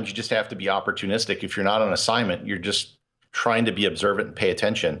lot of times you just have to be opportunistic. If you're not on assignment, you're just trying to be observant and pay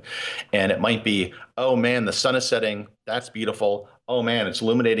attention. And it might be, oh man, the sun is setting. That's beautiful. Oh man, it's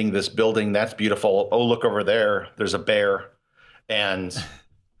illuminating this building. That's beautiful. Oh, look over there. There's a bear. And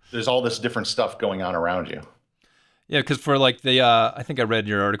there's all this different stuff going on around you. Yeah, because for like I think I read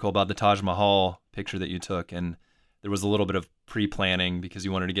your article about the Taj Mahal picture that you took, and there was a little bit of pre-planning because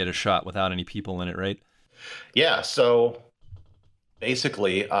you wanted to get a shot without any people in it, right? Yeah. So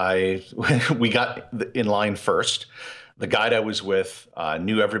basically, we got in line first. The guide I was with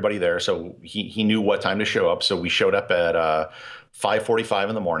knew everybody there, so he knew what time to show up. So we showed up at 5:45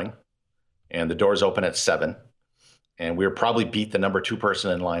 in the morning, and the doors open at 7. And we were probably beat the number 2 person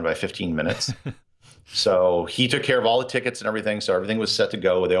in line by 15 minutes. So he took care of all the tickets and everything. So everything was set to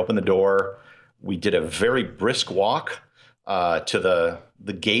go. They opened the door. We did a very brisk walk to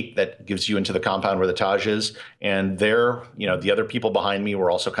the gate that gives you into the compound where the Taj is. And there, the other people behind me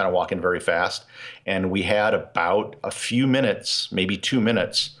were also kind of walking very fast. And we had about a few minutes, maybe 2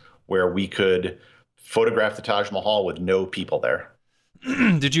 minutes, where we could photograph the Taj Mahal with no people there.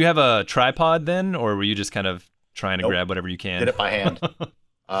 Did you have a tripod then, or were you just kind of trying to grab whatever you can? Did it by hand.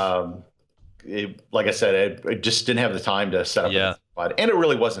 Like I said, I just didn't have the time to set up a tripod, and it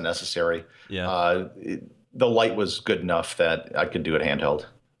really wasn't necessary. Yeah. The light was good enough that I could do it handheld.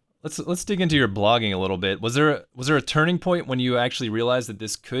 Let's dig into your blogging a little bit. Was there a turning point when you actually realized that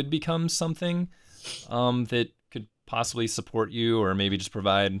this could become something that could possibly support you, or maybe just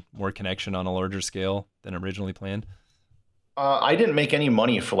provide more connection on a larger scale than originally planned? I didn't make any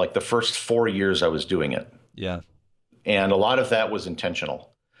money for like the first 4 years I was doing it. Yeah. And a lot of that was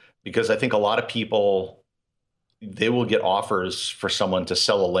intentional, because I think a lot of people, they will get offers for someone to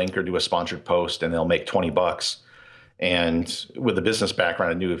sell a link or do a sponsored post, and they'll make $20. And with a business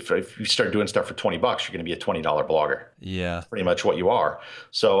background, I knew if you start doing stuff for $20, you're going to be a $20 blogger. Yeah. That's pretty much what you are.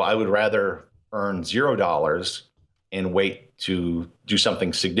 So I would rather earn $0 and wait to do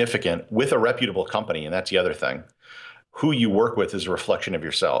something significant with a reputable company. And that's the other thing. Who you work with is a reflection of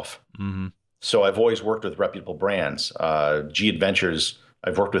yourself. Mm-hmm. So I've always worked with reputable brands. G Adventures,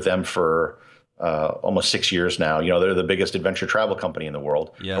 I've worked with them for almost 6 years now. They're the biggest adventure travel company in the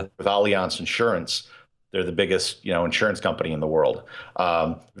world. Yeah. With Allianz Insurance, they're the biggest, insurance company in the world.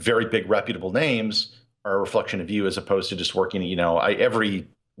 Very big reputable names are a reflection of you, as opposed to just working, every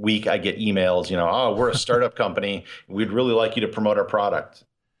week I get emails, oh, we're a startup company. We'd really like you to promote our product.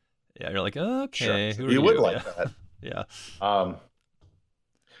 Yeah. You're like, okay. Sure. You would like that. Yeah.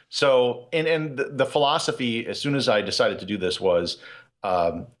 So, and the philosophy, as soon as I decided to do this, was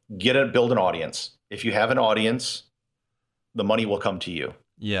build an audience. If you have an audience, the money will come to you.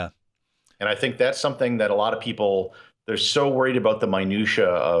 Yeah. And I think that's something that a lot of people, they're so worried about the minutia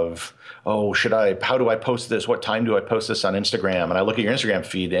of, how do I post this? What time do I post this on Instagram? And I look at your Instagram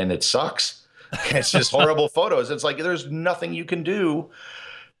feed and it sucks. It's just horrible photos. It's like, there's nothing you can do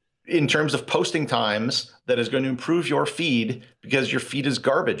in terms of posting times that is going to improve your feed, because your feed is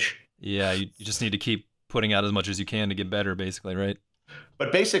garbage. Yeah. You just need to keep putting out as much as you can to get better, basically, right?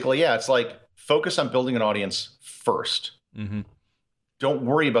 But basically, yeah, it's like focus on building an audience first. Mm-hmm. don't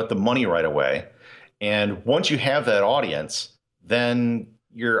worry about the money right away. And once you have that audience, then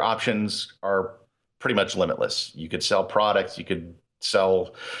your options are pretty much limitless. You could sell products, you could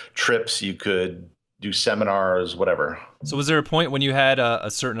sell trips, you could do seminars, whatever. So was there a point when you had a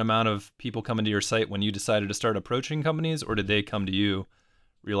certain amount of people coming to your site when you decided to start approaching companies, or did they come to you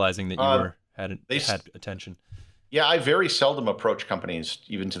realizing that you had attention? Yeah, I very seldom approach companies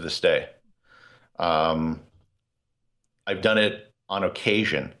even to this day. I've done it on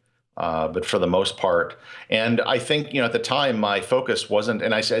occasion, but for the most part. And I think, at the time, my focus wasn't,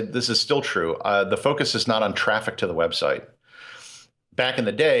 and I said, this is still true. The focus is not on traffic to the website. Back in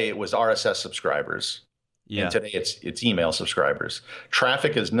the day, it was RSS subscribers. Yeah. And today it's email subscribers.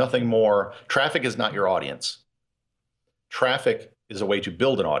 Traffic is nothing more. Traffic is not your audience. Traffic is a way to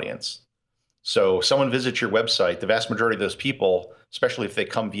build an audience. So someone visits your website, the vast majority of those people, especially if they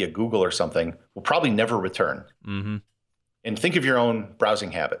come via Google or something, will probably never return. Mm-hmm. And think of your own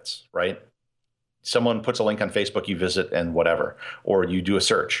browsing habits, right? Someone puts a link on Facebook, you visit and whatever, or you do a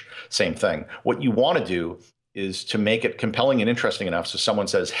search, same thing. What you want to do is to make it compelling and interesting enough so someone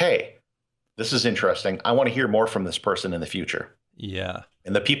says, hey, this is interesting. I want to hear more from this person in the future. Yeah.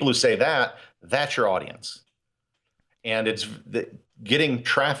 And the people who say that, that's your audience. And getting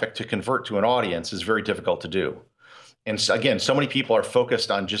traffic to convert to an audience is very difficult to do. And so, again, so many people are focused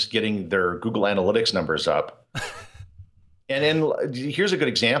on just getting their Google Analytics numbers up. And then here's a good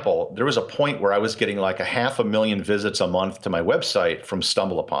example. There was a point where I was getting like 500,000 visits a month to my website from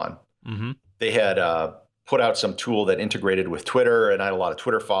StumbleUpon. Mm-hmm. They had put out some tool that integrated with Twitter, and I had a lot of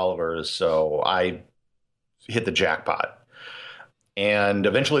Twitter followers, so I hit the jackpot. And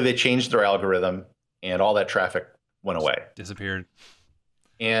eventually they changed their algorithm, and all that traffic went away. Disappeared.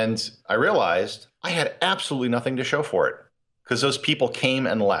 And I realized I had absolutely nothing to show for it because those people came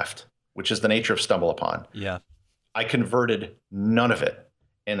and left, which is the nature of StumbleUpon. Yeah. I converted none of it,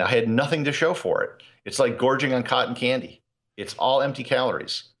 and I had nothing to show for it. It's like gorging on cotton candy. It's all empty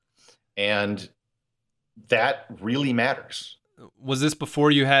calories. And that really matters. Was this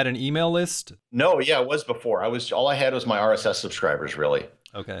before you had an email list? No, yeah, it was before. All I had was my RSS subscribers, really.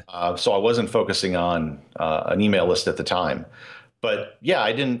 Okay. So I wasn't focusing on an email list at the time. But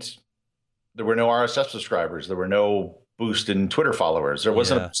yeah, there were no RSS subscribers. There were no boost in Twitter followers. There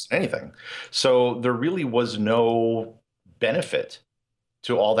wasn't a boost in anything. So there really was no benefit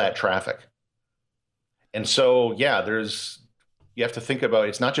to all that traffic. And so, yeah, you have to think about,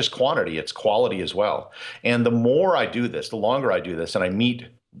 it's not just quantity, it's quality as well. And the more I do this, the longer I do this, and I meet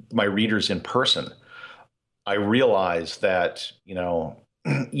my readers in person, I realize that,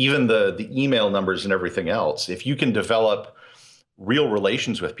 even the email numbers and everything else, if you can develop real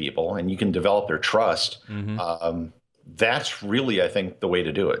relations with people and you can develop their trust, mm-hmm. That's really, I think, the way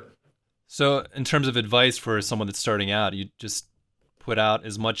to do it. So in terms of advice for someone that's starting out, you just put out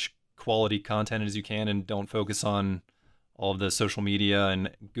as much quality content as you can and don't focus on all of the social media and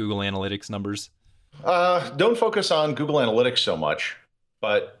Google Analytics numbers? Don't focus on Google Analytics so much,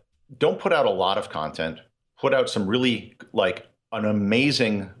 but don't put out a lot of content. Put out some really one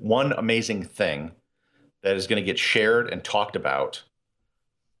amazing thing that is going to get shared and talked about.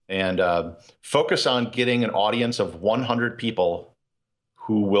 And focus on getting an audience of 100 people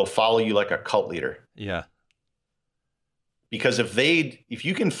who will follow you like a cult leader. Yeah. Because if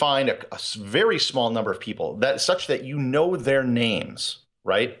you can find a very small number of people such that you know their names,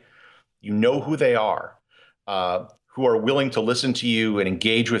 right? You know who they are, who are willing to listen to you and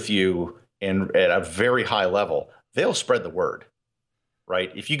engage with you and at a very high level, they'll spread the word,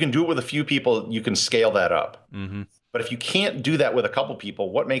 right? If you can do it with a few people, you can scale that up. Mm-hmm. But if you can't do that with a couple people,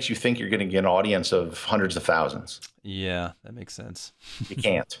 what makes you think you're going to get an audience of hundreds of thousands? Yeah, that makes sense. You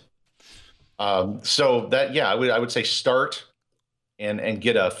can't. So that, yeah, I would say start and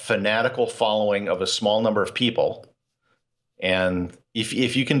get a fanatical following of a small number of people. And if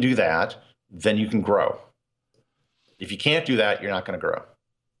you can do that, then you can grow. If you can't do that, you're not going to grow.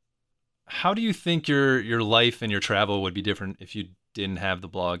 How do you think your life and your travel would be different if you didn't have the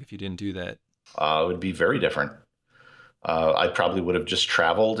blog, if you didn't do that? It would be very different. I probably would have just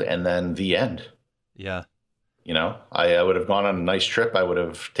traveled and then the end. Yeah. I would have gone on a nice trip. I would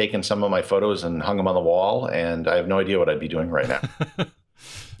have taken some of my photos and hung them on the wall, and I have no idea what I'd be doing right now.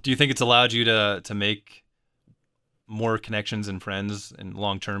 Do you think it's allowed you to make more connections and friends and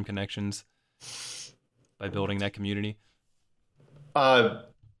long-term connections by building that community?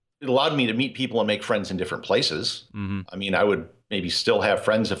 It allowed me to meet people and make friends in different places. Mm-hmm. I mean, I would maybe still have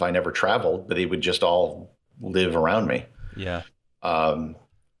friends if I never traveled, but they would just all live around me. Yeah.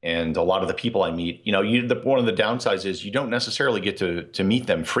 And a lot of the people I meet, one of the downsides is you don't necessarily get to meet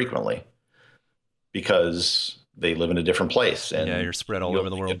them frequently because they live in a different place, and Yeah, you're spread all over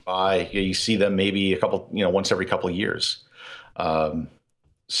the world. You see them maybe once every couple of years.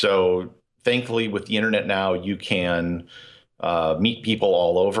 So thankfully, with the internet now, you can meet people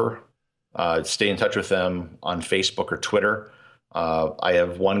all over, stay in touch with them on Facebook or Twitter. I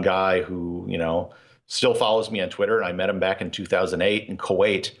have one guy who, still follows me on Twitter, and I met him back in 2008 in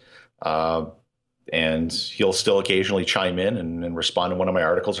Kuwait. And he'll still occasionally chime in and respond to one of my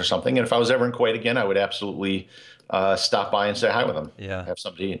articles or something. And if I was ever in Kuwait again, I would absolutely stop by and say hi with him. Yeah. Have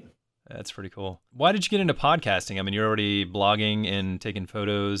something to eat. That's pretty cool. Why did you get into podcasting? I mean, you're already blogging and taking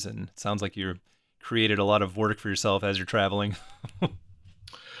photos, and it sounds like you created a lot of work for yourself as you're traveling.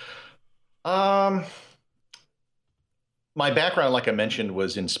 My background, like I mentioned,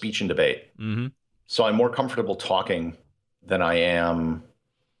 was in speech and debate. Mm-hmm. So I'm more comfortable talking than I am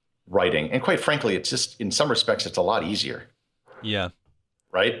writing. And quite frankly, it's just, in some respects, it's a lot easier. Yeah.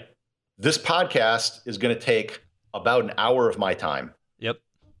 Right? This podcast is going to take about an hour of my time. Yep.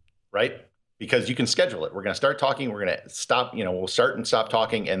 Right? Because you can schedule it. We're going to start talking. We're going to stop, we'll start and stop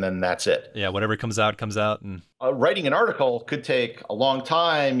talking, and then that's it. Yeah. Whatever comes out, comes out. And writing an article could take a long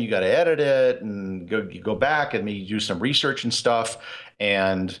time. You got to edit it and go back and maybe do some research and stuff.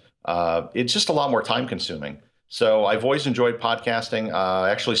 And it's just a lot more time consuming. So I've always enjoyed podcasting.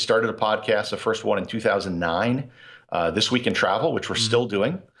 I actually started a podcast, the first one in 2009, This Week in Travel, which we're still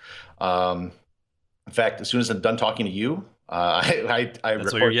doing. In fact, as soon as I'm done talking to you, I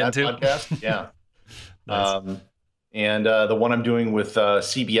record that podcast. Yeah. Nice. And the one I'm doing with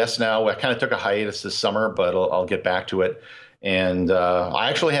CBS now, I kind of took a hiatus this summer, but I'll get back to it. And I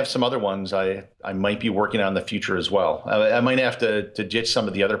actually have some other ones I might be working on in the future as well. I might have to ditch some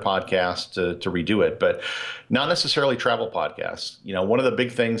of the other podcasts to redo it, but not necessarily travel podcasts. One of the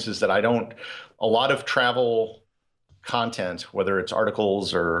big things is that a lot of travel content, whether it's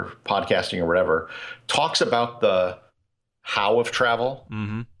articles or podcasting or whatever, talks about the how of travel,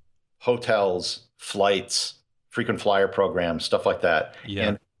 hotels, flights, frequent flyer programs, stuff like that. Yeah.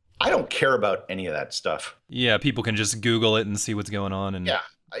 And I don't care about any of that stuff. Yeah, people can just Google it and see what's going on. And there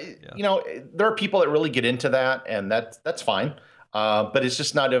are people that really get into that, and that's fine. But it's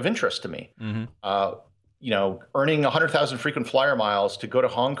just not of interest to me. Earning 100,000 frequent flyer miles to go to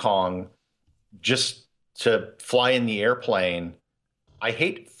Hong Kong just to fly in the airplane. I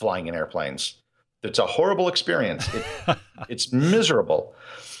hate flying in airplanes. It's a horrible experience. It's miserable.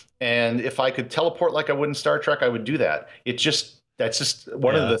 And if I could teleport like I would in Star Trek, I would do that. That's just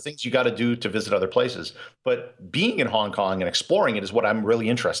one of the things you got to do to visit other places. But being in Hong Kong and exploring it is what I'm really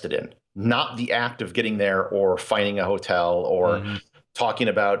interested in, not the act of getting there or finding a hotel or talking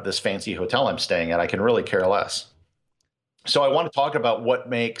about this fancy hotel I'm staying at. I can really care less. So I want to talk about what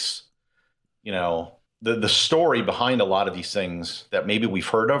makes, the story behind a lot of these things that maybe we've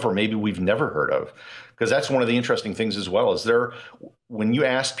heard of or maybe we've never heard of. Because that's one of the interesting things as well, is when you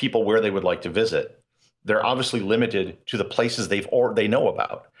ask people where they would like to visit, they're obviously limited to the places they know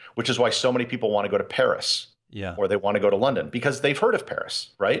about, which is why so many people want to go to Paris, or they want to go to London because they've heard of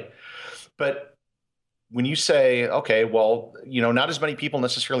Paris, right? But when you say, okay, well, not as many people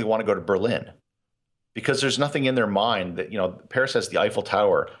necessarily want to go to Berlin because there's nothing in their mind that, Paris has the Eiffel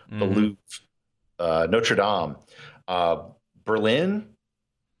Tower, the Louvre, Notre Dame, Berlin.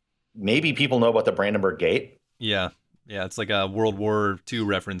 Maybe people know about the Brandenburg Gate. Yeah. It's like a World War II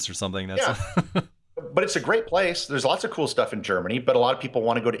reference or something. But it's a great place. There's lots of cool stuff in Germany, but a lot of people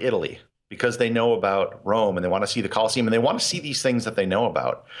want to go to Italy because they know about Rome and they want to see the Colosseum and they want to see these things that they know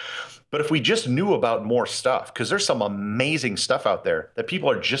about. But if we just knew about more stuff, because there's some amazing stuff out there that people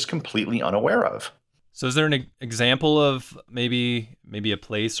are just completely unaware of. So is there an example of maybe a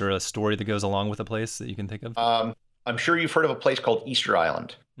place or a story that goes along with a place that you can think of? I'm sure you've heard of a place called Easter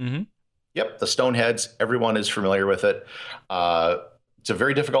Island. Yep, the Stoneheads. Everyone is familiar with it. It's a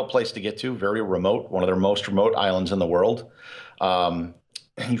very difficult place to get to, very remote, one of the most remote islands in the world.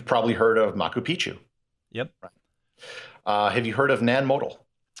 You've probably heard of Machu Picchu. Yep. Have you heard of Nan Modal?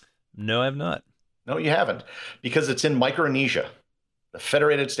 No, I have not. No, you haven't, because it's in Micronesia, the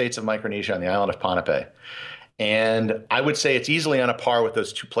Federated States of Micronesia on the island of Ponape. And I would say it's easily on a par with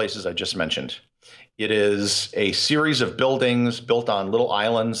those two places I just mentioned. It is a series of buildings built on little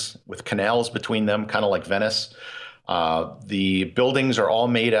islands with canals between them, kind of like Venice. The buildings are all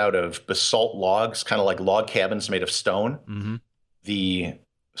made out of basalt logs, kind of like log cabins made of stone. The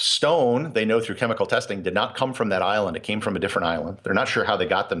stone, they know through chemical testing, did not come from that island. It came from a different island. They're not sure how they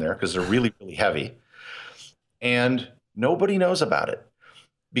got them there because they're really, really heavy. And nobody knows about it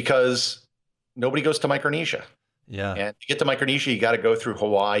because nobody goes to Micronesia. Yeah. And to get to Micronesia, you got to go through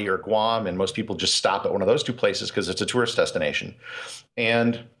Hawaii or Guam. And most people just stop at one of those two places because it's a tourist destination.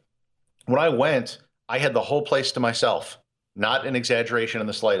 And when I went, I had the whole place to myself. Not an exaggeration in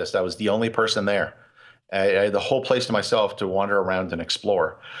the slightest. I was the only person there. I had the whole place to myself to wander around and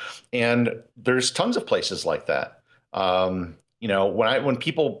explore. And there's tons of places like that. When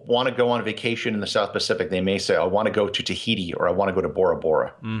people want to go on vacation in the South Pacific, they may say, I want to go to Tahiti or I want to go to Bora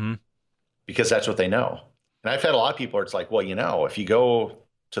Bora because that's what they know. And I've had a lot of people where it's like, well, if you go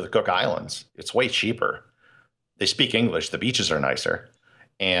to the Cook Islands, it's way cheaper. They speak English. The beaches are nicer.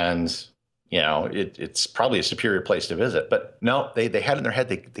 And it's probably a superior place to visit, but no, they had in their head,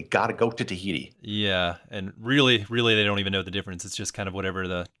 they got to go to Tahiti. Yeah. And really, really, they don't even know the difference. It's just kind of whatever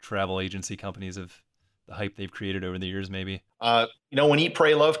the travel agency companies have, the hype they've created over the years, maybe. When Eat,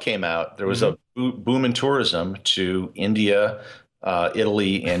 Pray, Love came out, there was a boom in tourism to India,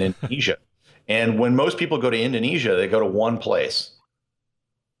 Italy, and Indonesia. And when most people go to Indonesia, they go to one place,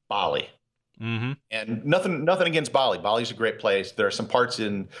 Bali. And nothing against Bali. Bali's a great place. There are some parts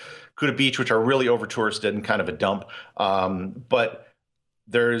in Kuta Beach which are really over touristed and kind of a dump. But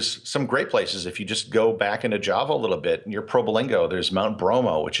there's some great places. If you just go back into Java a little bit, near Probolinggo, there's Mount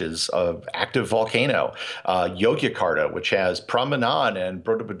Bromo, which is an active volcano. Yogyakarta, which has Prambanan and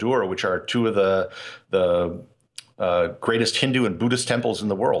Borobudur, which are two of the greatest Hindu and Buddhist temples in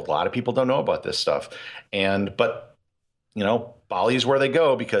the world. A lot of people don't know about this stuff. But Bali is where they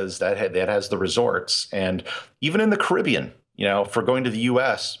go because that has the resorts. And even in the Caribbean, for going to the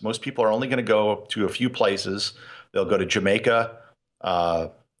U.S., most people are only going to go to a few places. They'll go to Jamaica,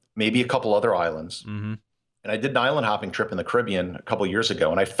 maybe a couple other islands. And I did an island hopping trip in the Caribbean a couple of years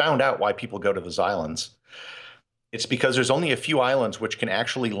ago, and I found out why people go to those islands. It's because there's only a few islands which can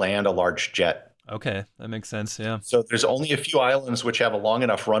actually land a large jet. Okay, that makes sense, yeah. So there's only a few islands which have a long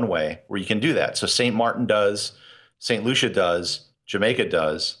enough runway where you can do that. So St. Martin does, St. Lucia does, Jamaica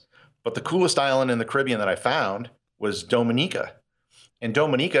does. But the coolest island in the Caribbean that I found was Dominica. And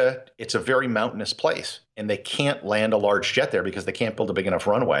Dominica, it's a very mountainous place, and they can't land a large jet there because they can't build a big enough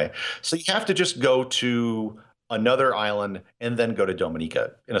runway. So you have to just go to another island and then go to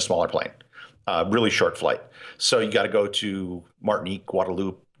Dominica in a smaller plane, really short flight. So you got to go to Martinique,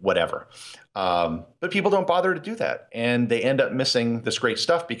 Guadeloupe, whatever. But people don't bother to do that. And they end up missing this great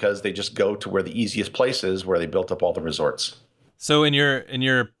stuff because they just go to where the easiest place is, where they built up all the resorts. So in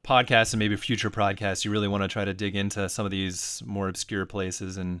your podcast and maybe future podcasts, you really want to try to dig into some of these more obscure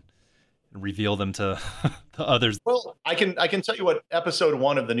places and reveal them to others. Well, I can tell you what episode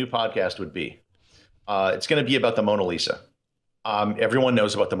 1 of the new podcast would be. It's going to be about the Mona Lisa. Everyone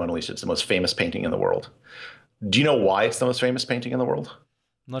knows about the Mona Lisa. It's the most famous painting in the world. Do you know why it's the most famous painting in the world?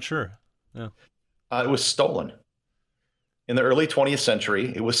 I'm not sure. Yeah. It was stolen. In the early 20th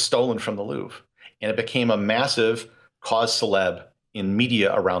century, it was stolen from the Louvre, and it became a massive cause celeb in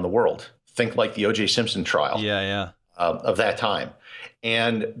media around the world. Think like the O.J. Simpson trial of that time.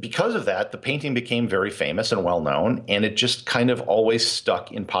 And because of that, the painting became very famous and well known, and it just kind of always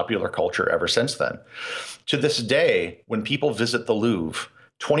stuck in popular culture ever since then. To this day, when people visit the Louvre,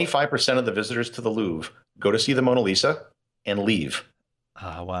 25% of the visitors to the Louvre go to see the Mona Lisa and leave.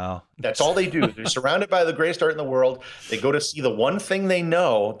 Wow. That's all they do. They're surrounded by the greatest art in the world. They go to see the one thing they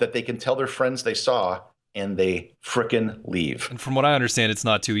know that they can tell their friends they saw, and they frickin' leave. And from what I understand, it's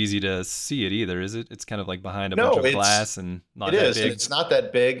not too easy to see it either, is it? It's kind of like behind a bunch of glass and not that big. It's not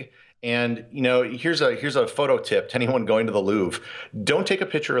that big. And, here's a photo tip to anyone going to the Louvre. Don't take a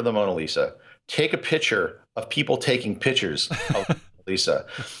picture of the Mona Lisa. Take a picture of people taking pictures of the Mona Lisa.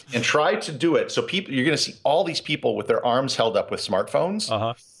 And try to do it. So you're going to see all these people with their arms held up with smartphones.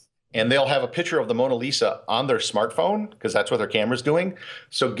 And they'll have a picture of the Mona Lisa on their smartphone because that's what their camera's doing.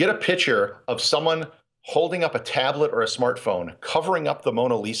 So get a picture of someone holding up a tablet or a smartphone, covering up the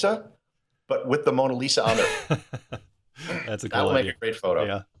Mona Lisa, but with the Mona Lisa on there. That's a cool That will idea. make a great photo.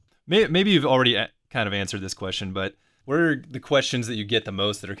 Yeah. Maybe you've already kind of answered this question, but what are the questions that you get the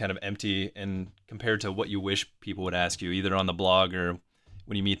most that are kind of empty and compared to what you wish people would ask you, either on the blog or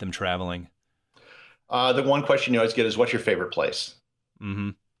when you meet them traveling? The one question you always get is, what's your favorite place?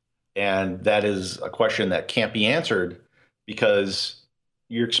 And that is a question that can't be answered because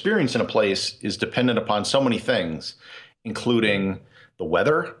your experience in a place is dependent upon so many things, including the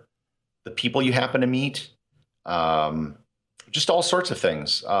weather, the people you happen to meet, just all sorts of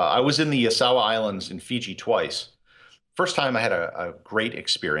things. I was in the Yasawa Islands in Fiji twice. First time I had a great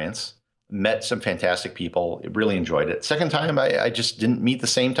experience, met some fantastic people, really enjoyed it. Second time, I just didn't meet the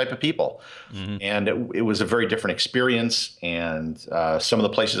same type of people. And it was a very different experience. And some of the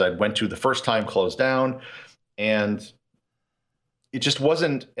places I went to the first time closed down. And it just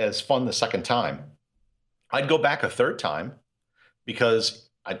wasn't as fun the second time. I'd go back a third time because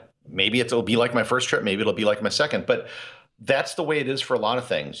maybe it'll be like my first trip, maybe it'll be like my second. But that's the way it is for a lot of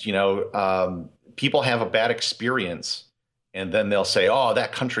things. People have a bad experience and then they'll say, oh,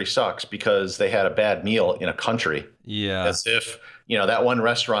 that country sucks because they had a bad meal in a country, Yeah. as if, that one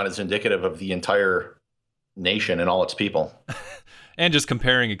restaurant is indicative of the entire nation and all its people. And just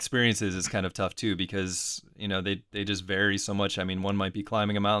comparing experiences is kind of tough too, because they just vary so much. I mean, one might be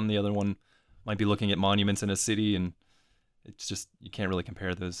climbing a mountain, the other one might be looking at monuments in a city, and it's just, you can't really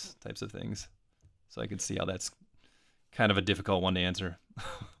compare those types of things. So I could see how that's kind of a difficult one to answer.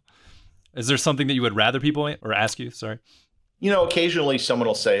 Is there something that you would rather people or ask you? Sorry. Occasionally someone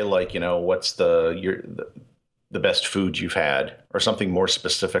will say, like, what's the best food you've had, or something more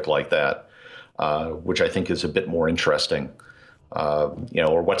specific like that, which I think is a bit more interesting.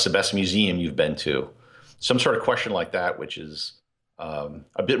 Or what's the best museum you've been to? Some sort of question like that, which is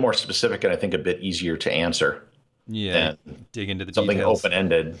a bit more specific and I think a bit easier to answer. Yeah, dig into the something details.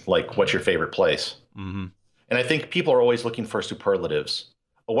 Open-ended, like what's your favorite place? Mm-hmm. And I think people are always looking for superlatives.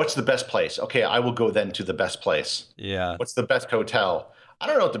 Oh, what's the best place? Okay, I will go then to the best place. Yeah. What's the best hotel? I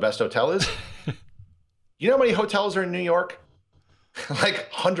don't know what the best hotel is. You know how many hotels are in New York? Like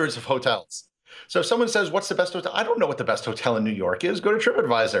hundreds of hotels. So if someone says, what's the best hotel? I don't know what the best hotel in New York is. Go to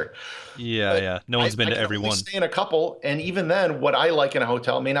TripAdvisor. Yeah, yeah. No one's been to every one. I stay in a couple, and even then, what I like in a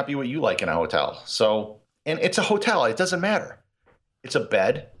hotel may not be what you like in a hotel. So, and it's a hotel. It doesn't matter. It's a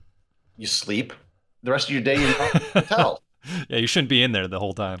bed. You sleep. The rest of your day, you're not in a hotel. Yeah, you shouldn't be in there the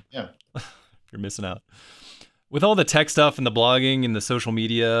whole time. Yeah. You're missing out. With all the tech stuff and the blogging and the social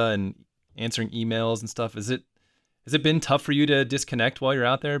media and answering emails and stuff, has it been tough for you to disconnect while you're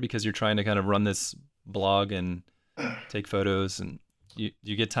out there, because you're trying to kind of run this blog and take photos, and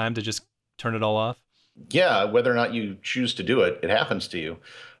you get time to just turn it all off? Yeah, whether or not you choose to do it, it happens to you.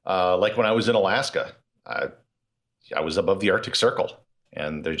 Like when I was in Alaska, I was above the Arctic Circle,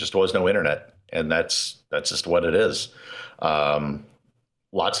 and there just was no internet, and that's just what it is.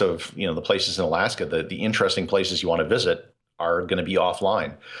 Lots of the places in Alaska, the interesting places you want to visit are going to be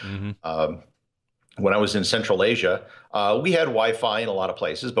offline. Mm-hmm. When I was in Central Asia, we had Wi-Fi in a lot of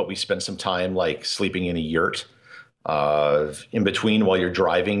places, but we spent some time like sleeping in a yurt. In between, while you're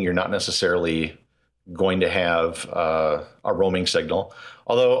driving, you're not necessarily going to have a roaming signal.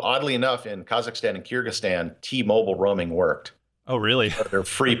 Although, oddly enough, in Kazakhstan and Kyrgyzstan, T-Mobile roaming worked. Oh, really? Their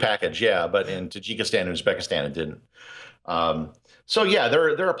free package, yeah. But in Tajikistan and Uzbekistan, it didn't. So yeah,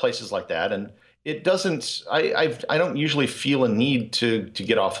 there are places like that, and it doesn't. I don't usually feel a need to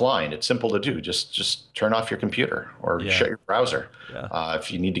get offline. It's simple to do. Just turn off your computer or shut your browser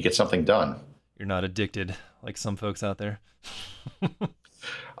if you need to get something done. You're not addicted like some folks out there.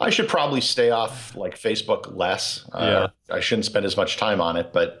 I should probably stay off like Facebook less. I shouldn't spend as much time on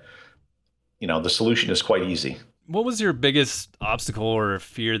it, but the solution is quite easy. What was your biggest obstacle or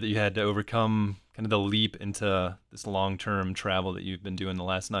fear that you had to overcome, kind of the leap into this long-term travel that you've been doing the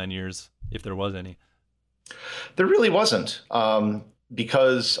last 9 years, if there was any? There really wasn't,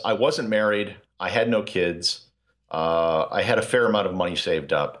 because I wasn't married. I had no kids. I had a fair amount of money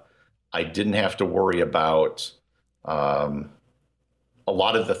saved up. I didn't have to worry about a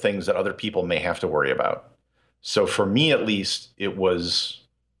lot of the things that other people may have to worry about. So for me, at least, it was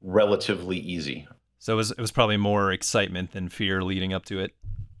relatively easy. So it was probably more excitement than fear leading up to it.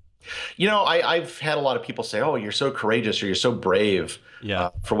 I've had a lot of people say, "Oh, you're so courageous," or "You're so brave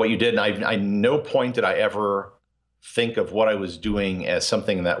for what you did." And I no point did I ever think of what I was doing as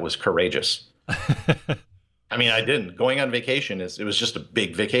something that was courageous. I mean, I didn't. Going on vacation it was just a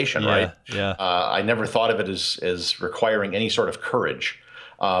big vacation, right? Yeah. I never thought of it as requiring any sort of courage.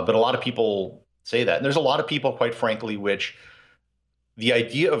 But a lot of people say that. And there's a lot of people, quite frankly, which the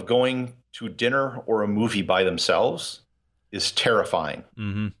idea of going to dinner or a movie by themselves is terrifying.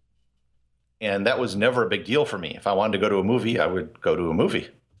 Mm-hmm. And that was never a big deal for me. If I wanted to go to a movie, I would go to a movie.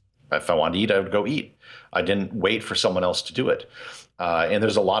 If I wanted to eat, I would go eat. I didn't wait for someone else to do it. And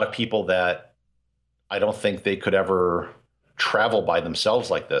there's a lot of people that I don't think they could ever travel by themselves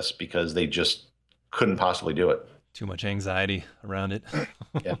like this because they just couldn't possibly do it. Too much anxiety around it.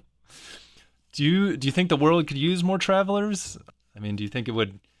 Yeah. Do you think the world could use more travelers? I mean, do you think it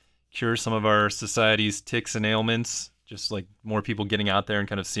would cure some of our society's tics and ailments? Just like more people getting out there and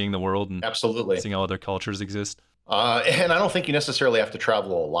kind of seeing the world and absolutely seeing how other cultures exist. And I don't think you necessarily have to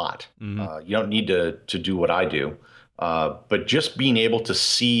travel a lot. Mm-hmm. You don't need to do what I do, but just being able to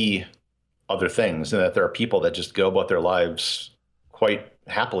see other things, and that there are people that just go about their lives quite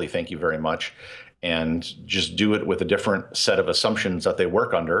happily, thank you very much, and just do it with a different set of assumptions that they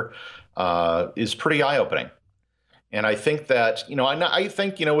work under, is pretty eye-opening. And I think that, I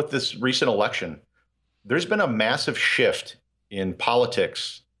think, with this recent election, there's been a massive shift in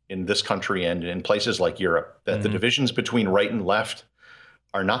politics in this country and in places like Europe, that the divisions between right and left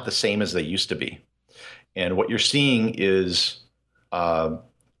are not the same as they used to be. And what you're seeing is a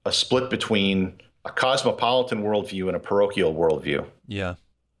split between a cosmopolitan worldview and a parochial worldview. Yeah.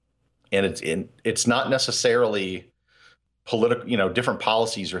 And it's not necessarily political, different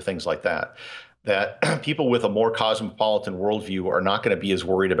policies or things like that. That people with a more cosmopolitan worldview are not going to be as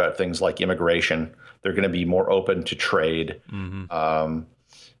worried about things like immigration. They're going to be more open to trade.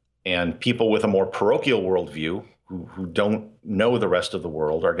 And people with a more parochial worldview who don't know the rest of the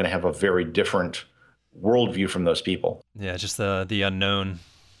world are going to have a very different worldview from those people. Yeah, just the unknown.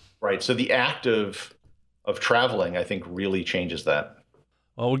 Right. So the act of traveling, I think, really changes that.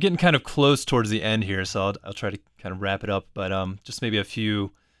 Well, we're getting kind of close towards the end here, so I'll try to kind of wrap it up. But just maybe a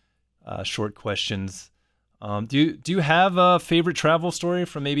few short questions. Do you have a favorite travel story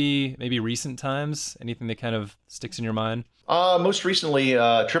from maybe recent times? Anything that kind of sticks in your mind? Most recently,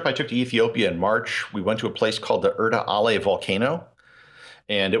 a trip I took to Ethiopia in March. We went to a place called the Erta Ale volcano.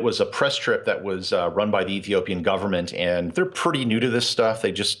 And it was a press trip that was run by the Ethiopian government, and they're pretty new to this stuff.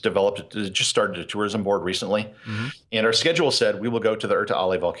 They just started a tourism board recently. And our schedule said we will go to the Erta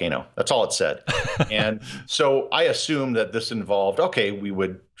Ale volcano. That's all it said. And so I assumed that this involved, okay, we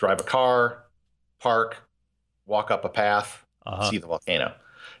would drive a car, park, walk up a path, see the volcano.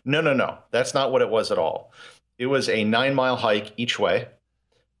 No. That's not what it was at all. It was a 9-mile hike each way.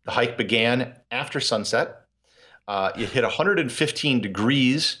 The hike began after sunset. It hit 115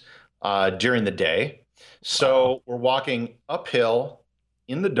 degrees during the day. So we're walking uphill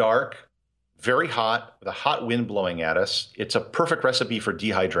in the dark, very hot, with a hot wind blowing at us. It's a perfect recipe for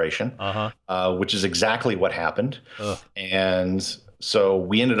dehydration, which is exactly what happened. And so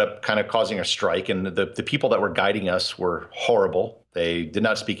we ended up kind of causing a strike. And the people that were guiding us were horrible. They did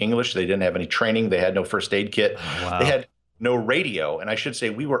not speak English. They didn't have any training. They had no first aid kit. They had no radio. And I should say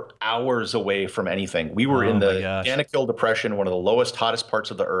we were hours away from anything. We were in the Danakil Depression, one of the lowest, hottest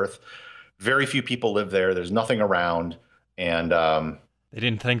parts of the earth. Very few people live there. There's nothing around. And they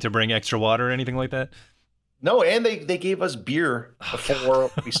didn't think to bring extra water or anything like that? No, and they gave us beer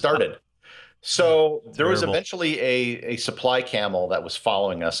before we started. So there was eventually a supply camel that was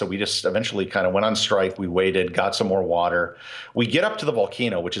following us. So we just eventually kind of went on strike. We waited, got some more water. We get up to the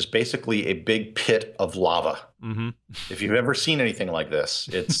volcano, which is basically a big pit of lava. If you've ever seen anything like this,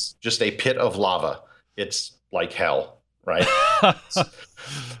 it's just a pit of lava. It's like hell, right?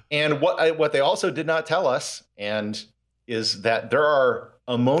 And what they also did not tell us is that there are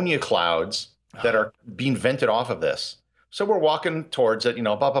ammonia clouds that are being vented off of this. So we're walking towards it,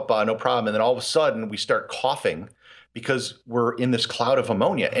 no problem. And then all of a sudden we start coughing because we're in this cloud of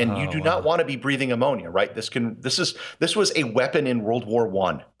ammonia, and you do not want to be breathing ammonia, right? This was a weapon in World War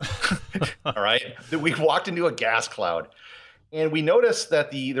I. All right. We walked into a gas cloud, and we noticed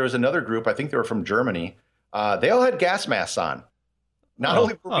that there was another group, I think they were from Germany. They all had gas masks on. Not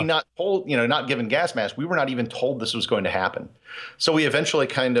only were we not told, not given gas masks, we were not even told this was going to happen. So we eventually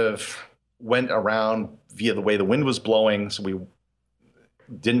kind of went around via the way the wind was blowing, so we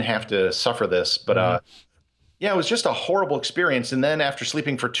didn't have to suffer this. But it was just a horrible experience. And then after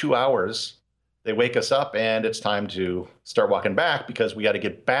sleeping for 2 hours, they wake us up, and it's time to start walking back because we got to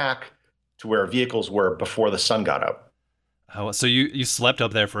get back to where our vehicles were before the sun got up. Oh, so you slept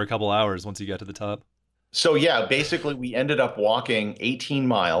up there for a couple hours once you got to the top? So yeah, basically we ended up walking 18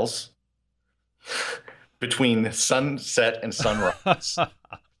 miles between sunset and sunrise.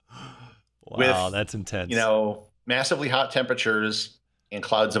 Wow, that's intense. Massively hot temperatures and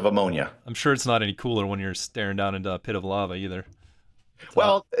clouds of ammonia. I'm sure it's not any cooler when you're staring down into a pit of lava either.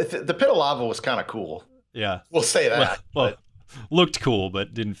 Well, the pit of lava was kind of cool. Yeah. We'll say that. Well, looked cool,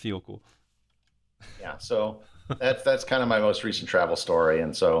 but didn't feel cool. Yeah, so that's kind of my most recent travel story.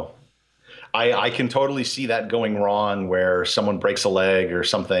 And so I can totally see that going wrong where someone breaks a leg or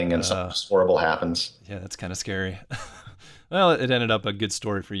something and something horrible happens. Yeah, that's kind of scary. Well, it ended up a good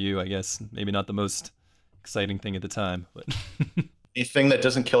story for you, I guess. Maybe not the most exciting thing at the time, but anything that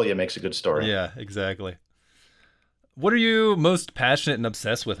doesn't kill you makes a good story. Yeah, exactly. What are you most passionate and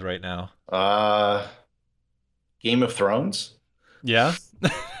obsessed with right now? Game of Thrones. Yeah.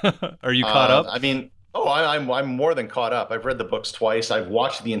 Are you caught up? I mean, I'm more than caught up. I've read the books twice. I've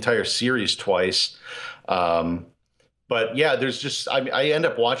watched the entire series twice. But yeah, there's just I end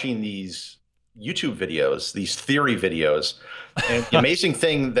up watching these YouTube videos, these theory videos. And the amazing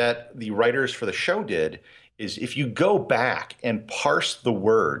thing that the writers for the show did is if you go back and parse the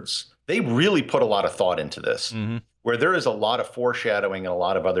words, they really put a lot of thought into this, where there is a lot of foreshadowing and a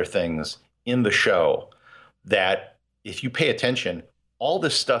lot of other things in the show that if you pay attention, all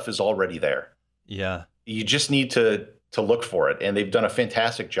this stuff is already there. Yeah. You just need to to look for it, and they've done a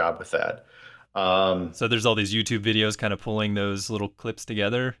fantastic job with that. So there's all these YouTube videos kind of pulling those little clips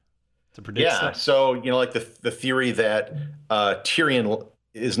together to predict Yeah, stuff. so like the theory that Tyrion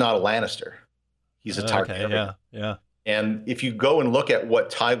is not a Lannister, he's a Okay, Targaryen. yeah. And if you go and look at what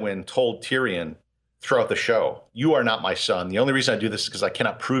Tywin told Tyrion throughout the show, "You are not my son. The only reason I do this is because I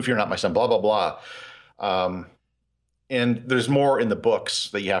cannot prove you're not my son." Blah blah blah. And there's more in the books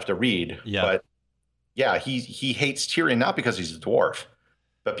that you have to read. Yeah. But yeah, he hates Tyrion not because he's a dwarf,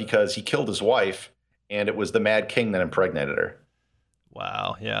 but because he killed his wife, and it was the Mad King that impregnated her.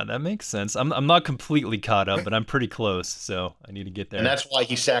 Wow, yeah, that makes sense. I'm not completely caught up, but I'm pretty close, so I need to get there. And that's why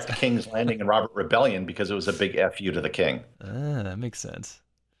he sacked King's Landing and Robert Rebellion, because it was a big fu to the king. That makes sense.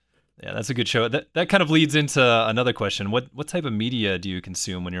 Yeah, that's a good show. That kind of leads into another question. What type of media do you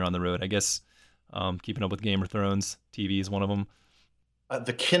consume when you're on the road? I guess keeping up with Game of Thrones, TV is one of them.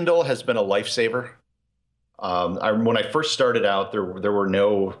 The Kindle has been a lifesaver. When I first started out, there were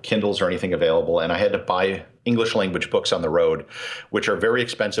no Kindles or anything available, and I had to buy English language books on the road, which are very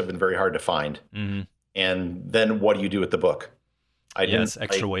expensive and very hard to find. Mm-hmm. And then what do you do with the book? It's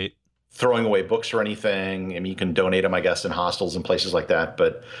extra weight. Throwing away books or anything. I mean, you can donate them, I guess, in hostels and places like that.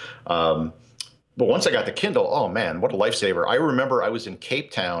 But once I got the Kindle, oh man, what a lifesaver! I remember I was in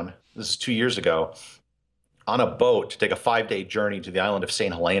Cape Town. This is 2 years ago, on a boat to take a 5-day journey to the island of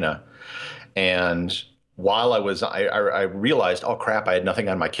St. Helena, and while I realized, oh crap, I had nothing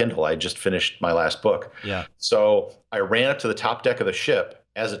on my Kindle. I had just finished my last book. Yeah. So I ran up to the top deck of the ship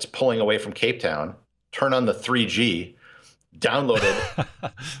as it's pulling away from Cape Town, turned on the 3G, downloaded,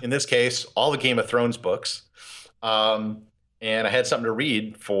 in this case, all the Game of Thrones books. And I had something to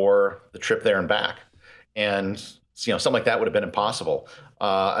read for the trip there and back. And something like that would have been impossible.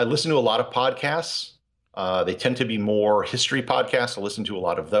 I listen to a lot of podcasts. They tend to be more history podcasts. I listen to a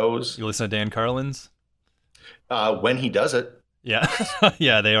lot of those. You listen to Dan Carlin's? When he does it. Yeah.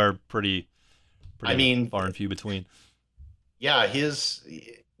 Yeah, they are pretty I mean, far and few between. Yeah,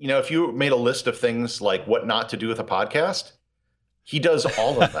 if you made a list of things like what not to do with a podcast, he does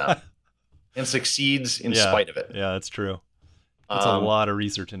all of them and succeeds in spite of it. Yeah, that's true. That's a lot of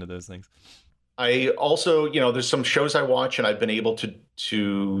research into those things. I also, there's some shows I watch, and I've been able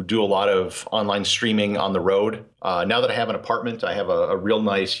to do a lot of online streaming on the road. Now that I have an apartment, I have a real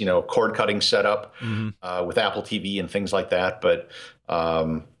nice, cord cutting setup with Apple TV and things like that. But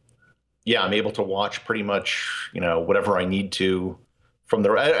yeah, I'm able to watch pretty much, whatever I need to from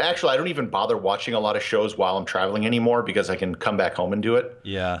the. Actually, I don't even bother watching a lot of shows while I'm traveling anymore, because I can come back home and do it.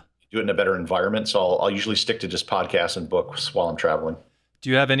 Yeah. Do it in a better environment. So I'll usually stick to just podcasts and books while I'm traveling. Do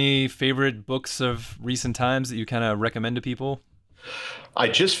you have any favorite books of recent times that you kind of recommend to people? I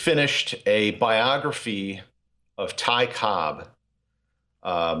just finished a biography of Ty Cobb,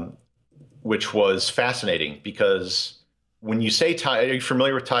 which was fascinating, because when you say Ty, are you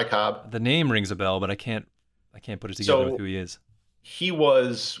familiar with Ty Cobb? The name rings a bell, but I can't put it together with who he is. He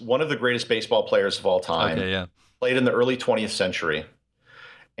was one of the greatest baseball players of all time. Okay, yeah. Played in the early 20th century.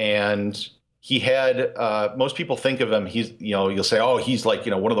 And he had, most people think of him, you'll say, oh, he's like,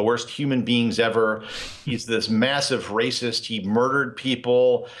 one of the worst human beings ever. He's this massive racist. He murdered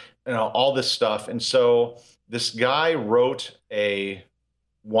people, all this stuff. And so this guy wanted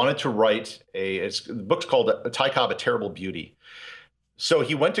to write the book's called Ty Cobb, A Terrible Beauty. So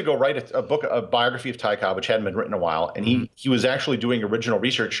he went to go write a biography of Ty Cobb, which hadn't been written in a while. And he was actually doing original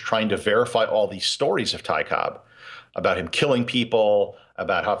research, trying to verify all these stories of Ty Cobb about him killing people,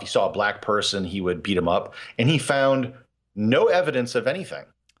 about how if he saw a black person, he would beat him up. And he found no evidence of anything.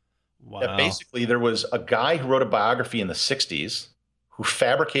 Wow. That basically there was a guy who wrote a biography in the 60s who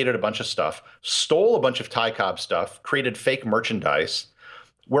fabricated a bunch of stuff, stole a bunch of Ty Cobb stuff, created fake merchandise,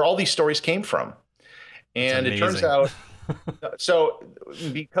 where all these stories came from. And it turns out, so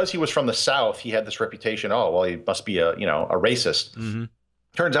because he was from the South, he had this reputation, oh, well, he must be a racist. Mm-hmm.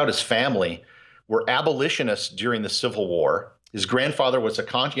 Turns out his family were abolitionists during the Civil War. His grandfather was a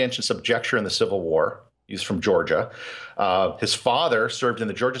conscientious objector in the Civil War. He's from Georgia. His father served in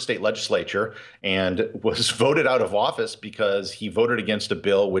the Georgia state legislature and was voted out of office because he voted against a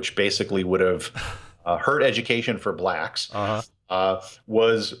bill which basically would have hurt education for blacks.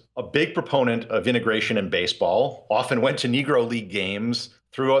 Was a big proponent of integration in baseball, often went to Negro League games,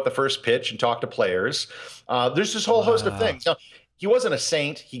 threw out the first pitch and talked to players. There's this whole host of things. Now, he wasn't a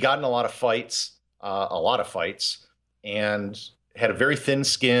saint. He got in a lot of fights, and had a very thin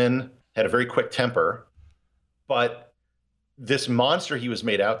skin, had a very quick temper. But this monster he was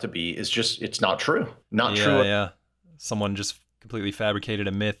made out to be it's not true. Not true. Yeah. Someone just completely fabricated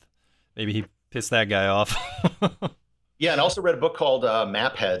a myth. Maybe he pissed that guy off. Yeah, and also read a book called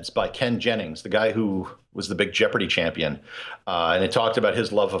Map Heads by Ken Jennings, the guy who was the big Jeopardy champion. And it talked about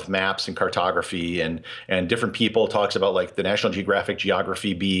his love of maps and cartography and different people. It talks about like the National Geographic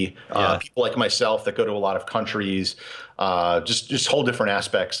Geography Bee, people like myself that go to a lot of countries, just whole different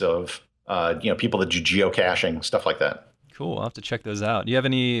aspects of people that do geocaching, stuff like that. Cool. I'll have to check those out. Do you have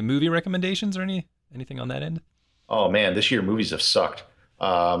any movie recommendations or anything on that end? Oh man, this year movies have sucked.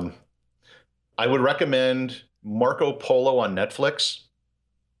 I would recommend Marco Polo on Netflix.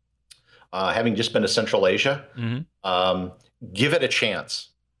 Having just been to Central Asia, give it a chance.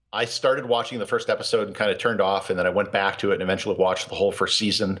 I started watching the first episode and kind of turned off, and then I went back to it and eventually watched the whole first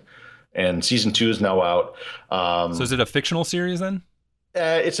season. And season 2 is now out. So is it a fictional series then?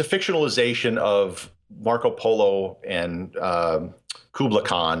 It's a fictionalization of Marco Polo and Kubla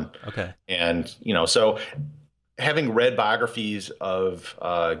Khan. Okay. And, so having read biographies of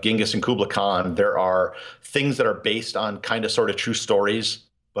Genghis and Kubla Khan, there are things that are based on kind of sort of true stories,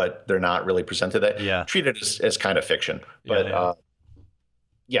 but they're not really presented that treated as kind of fiction. But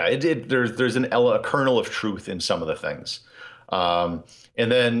there's a kernel of truth in some of the things. And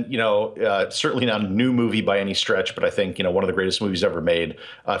then, certainly not a new movie by any stretch, but I think, one of the greatest movies ever made.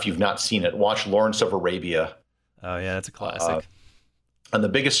 If you've not seen it, watch Lawrence of Arabia. Oh yeah, that's a classic. On the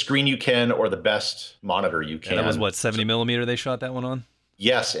biggest screen you can or the best monitor you can. And that was what, 70 millimeter they shot that one on?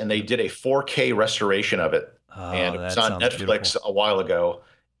 Yes, and they did a 4K restoration of it. And it was on Netflix beautiful. A while ago.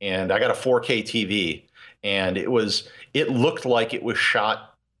 And I got a 4K TV, and it looked like it was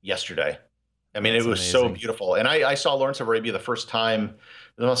shot yesterday. I mean, it was amazing. So beautiful. And I saw Lawrence of Arabia the first time,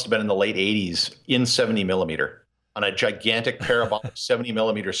 it must have been in the late 80s, in 70 millimeter on a gigantic parabolic 70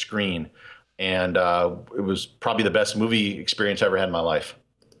 millimeter screen. And it was probably the best movie experience I ever had in my life.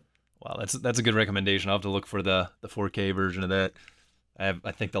 Wow, that's a good recommendation. I'll have to look for the 4K version of that.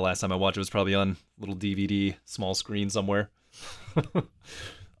 I think the last time I watched it was probably on little DVD, small screen somewhere.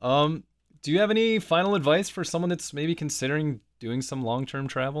 Do you have any final advice for someone that's maybe considering doing some long-term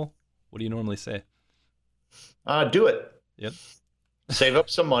travel? What do you normally say? Do it. Yep. Save up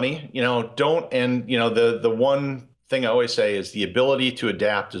some money. The one thing I always say is the ability to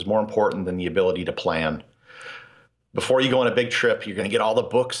adapt is more important than the ability to plan. Before you go on a big trip, you're going to get all the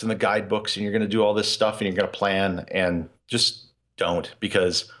books and the guidebooks, and you're going to do all this stuff, and you're going to plan, and just don't,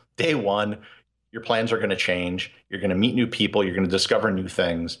 because day one, your plans are going to change. You're going to meet new people. You're going to discover new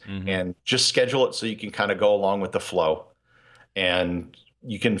things, and just schedule it so you can kind of go along with the flow. And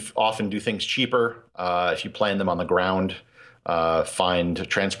you can often do things cheaper if you plan them on the ground, find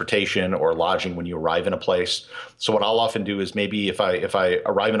transportation or lodging when you arrive in a place. So what I'll often do is maybe if I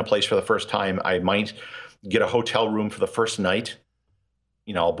arrive in a place for the first time, I might get a hotel room for the first night.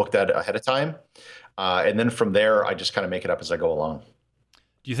 I'll book that ahead of time. And then from there, I just kind of make it up as I go along.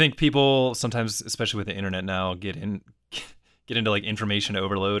 Do you think people sometimes, especially with the internet now, get into like information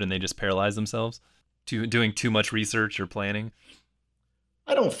overload and they just paralyze themselves to doing too much research or planning?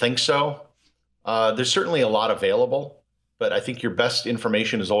 I don't think so. There's certainly a lot available, but I think your best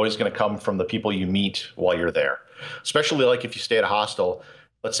information is always going to come from the people you meet while you're there. Especially like if you stay at a hostel,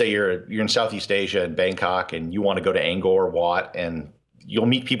 let's say you're in Southeast Asia in Bangkok and you want to go to Angkor Wat, and you'll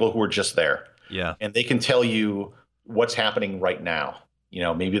meet people who are just there. Yeah. And they can tell you what's happening right now.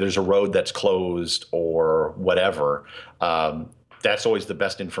 Maybe there's a road that's closed or whatever. That's always the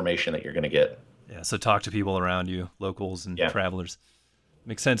best information that you're going to get. Yeah. So talk to people around you, locals and travelers.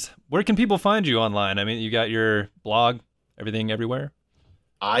 Makes sense. Where can people find you online? I mean, you got your blog, everything everywhere?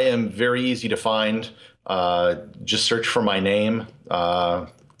 I am very easy to find. Just search for my name.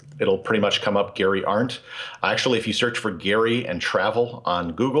 It'll pretty much come up, Gary Arndt. Actually, if you search for Gary and travel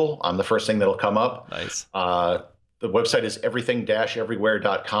on Google, I'm the first thing that'll come up. Nice. The website is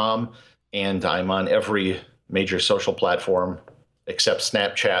everything-everywhere.com, and I'm on every major social platform except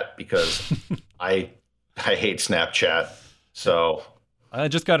Snapchat because I hate Snapchat. So I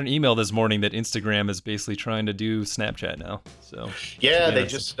just got an email this morning that Instagram is basically trying to do Snapchat now. So yeah, they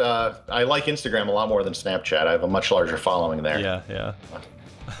just I like Instagram a lot more than Snapchat. I have a much larger following there. Yeah.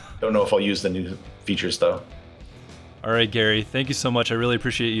 Don't know if I'll use the new features though. All right, Gary, thank you so much. I really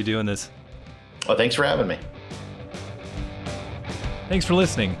appreciate you doing this. Well, thanks for having me. Thanks for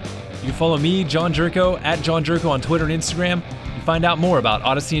listening. You can follow me, John Jerko, at John Jerko on Twitter and Instagram, and find out more about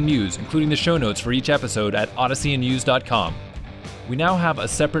Odyssey and News, including the show notes for each episode at odysseyandnews.com. We now have a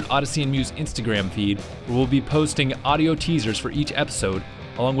separate Odyssey and News Instagram feed where we'll be posting audio teasers for each episode,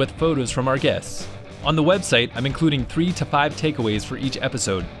 along with photos from our guests. On the website, I'm including 3 to 5 takeaways for each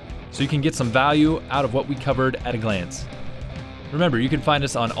episode, so you can get some value out of what we covered at a glance. Remember, you can find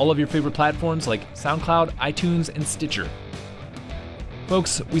us on all of your favorite platforms like SoundCloud, iTunes, and Stitcher.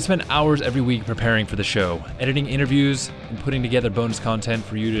 Folks, we spend hours every week preparing for the show, editing interviews, and putting together bonus content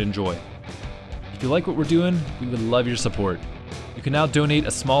for you to enjoy. If you like what we're doing, we would love your support. You can now donate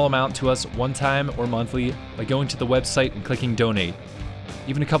a small amount to us one time or monthly by going to the website and clicking donate.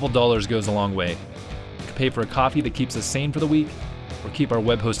 Even a couple dollars goes a long way. You can pay for a coffee that keeps us sane for the week, or keep our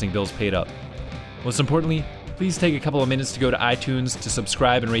web hosting bills paid up. Most importantly, please take a couple of minutes to go to iTunes to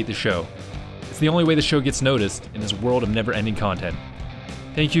subscribe and rate the show. It's the only way the show gets noticed in this world of never-ending content.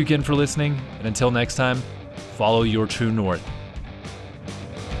 Thank you again for listening, and until next time, follow your true north.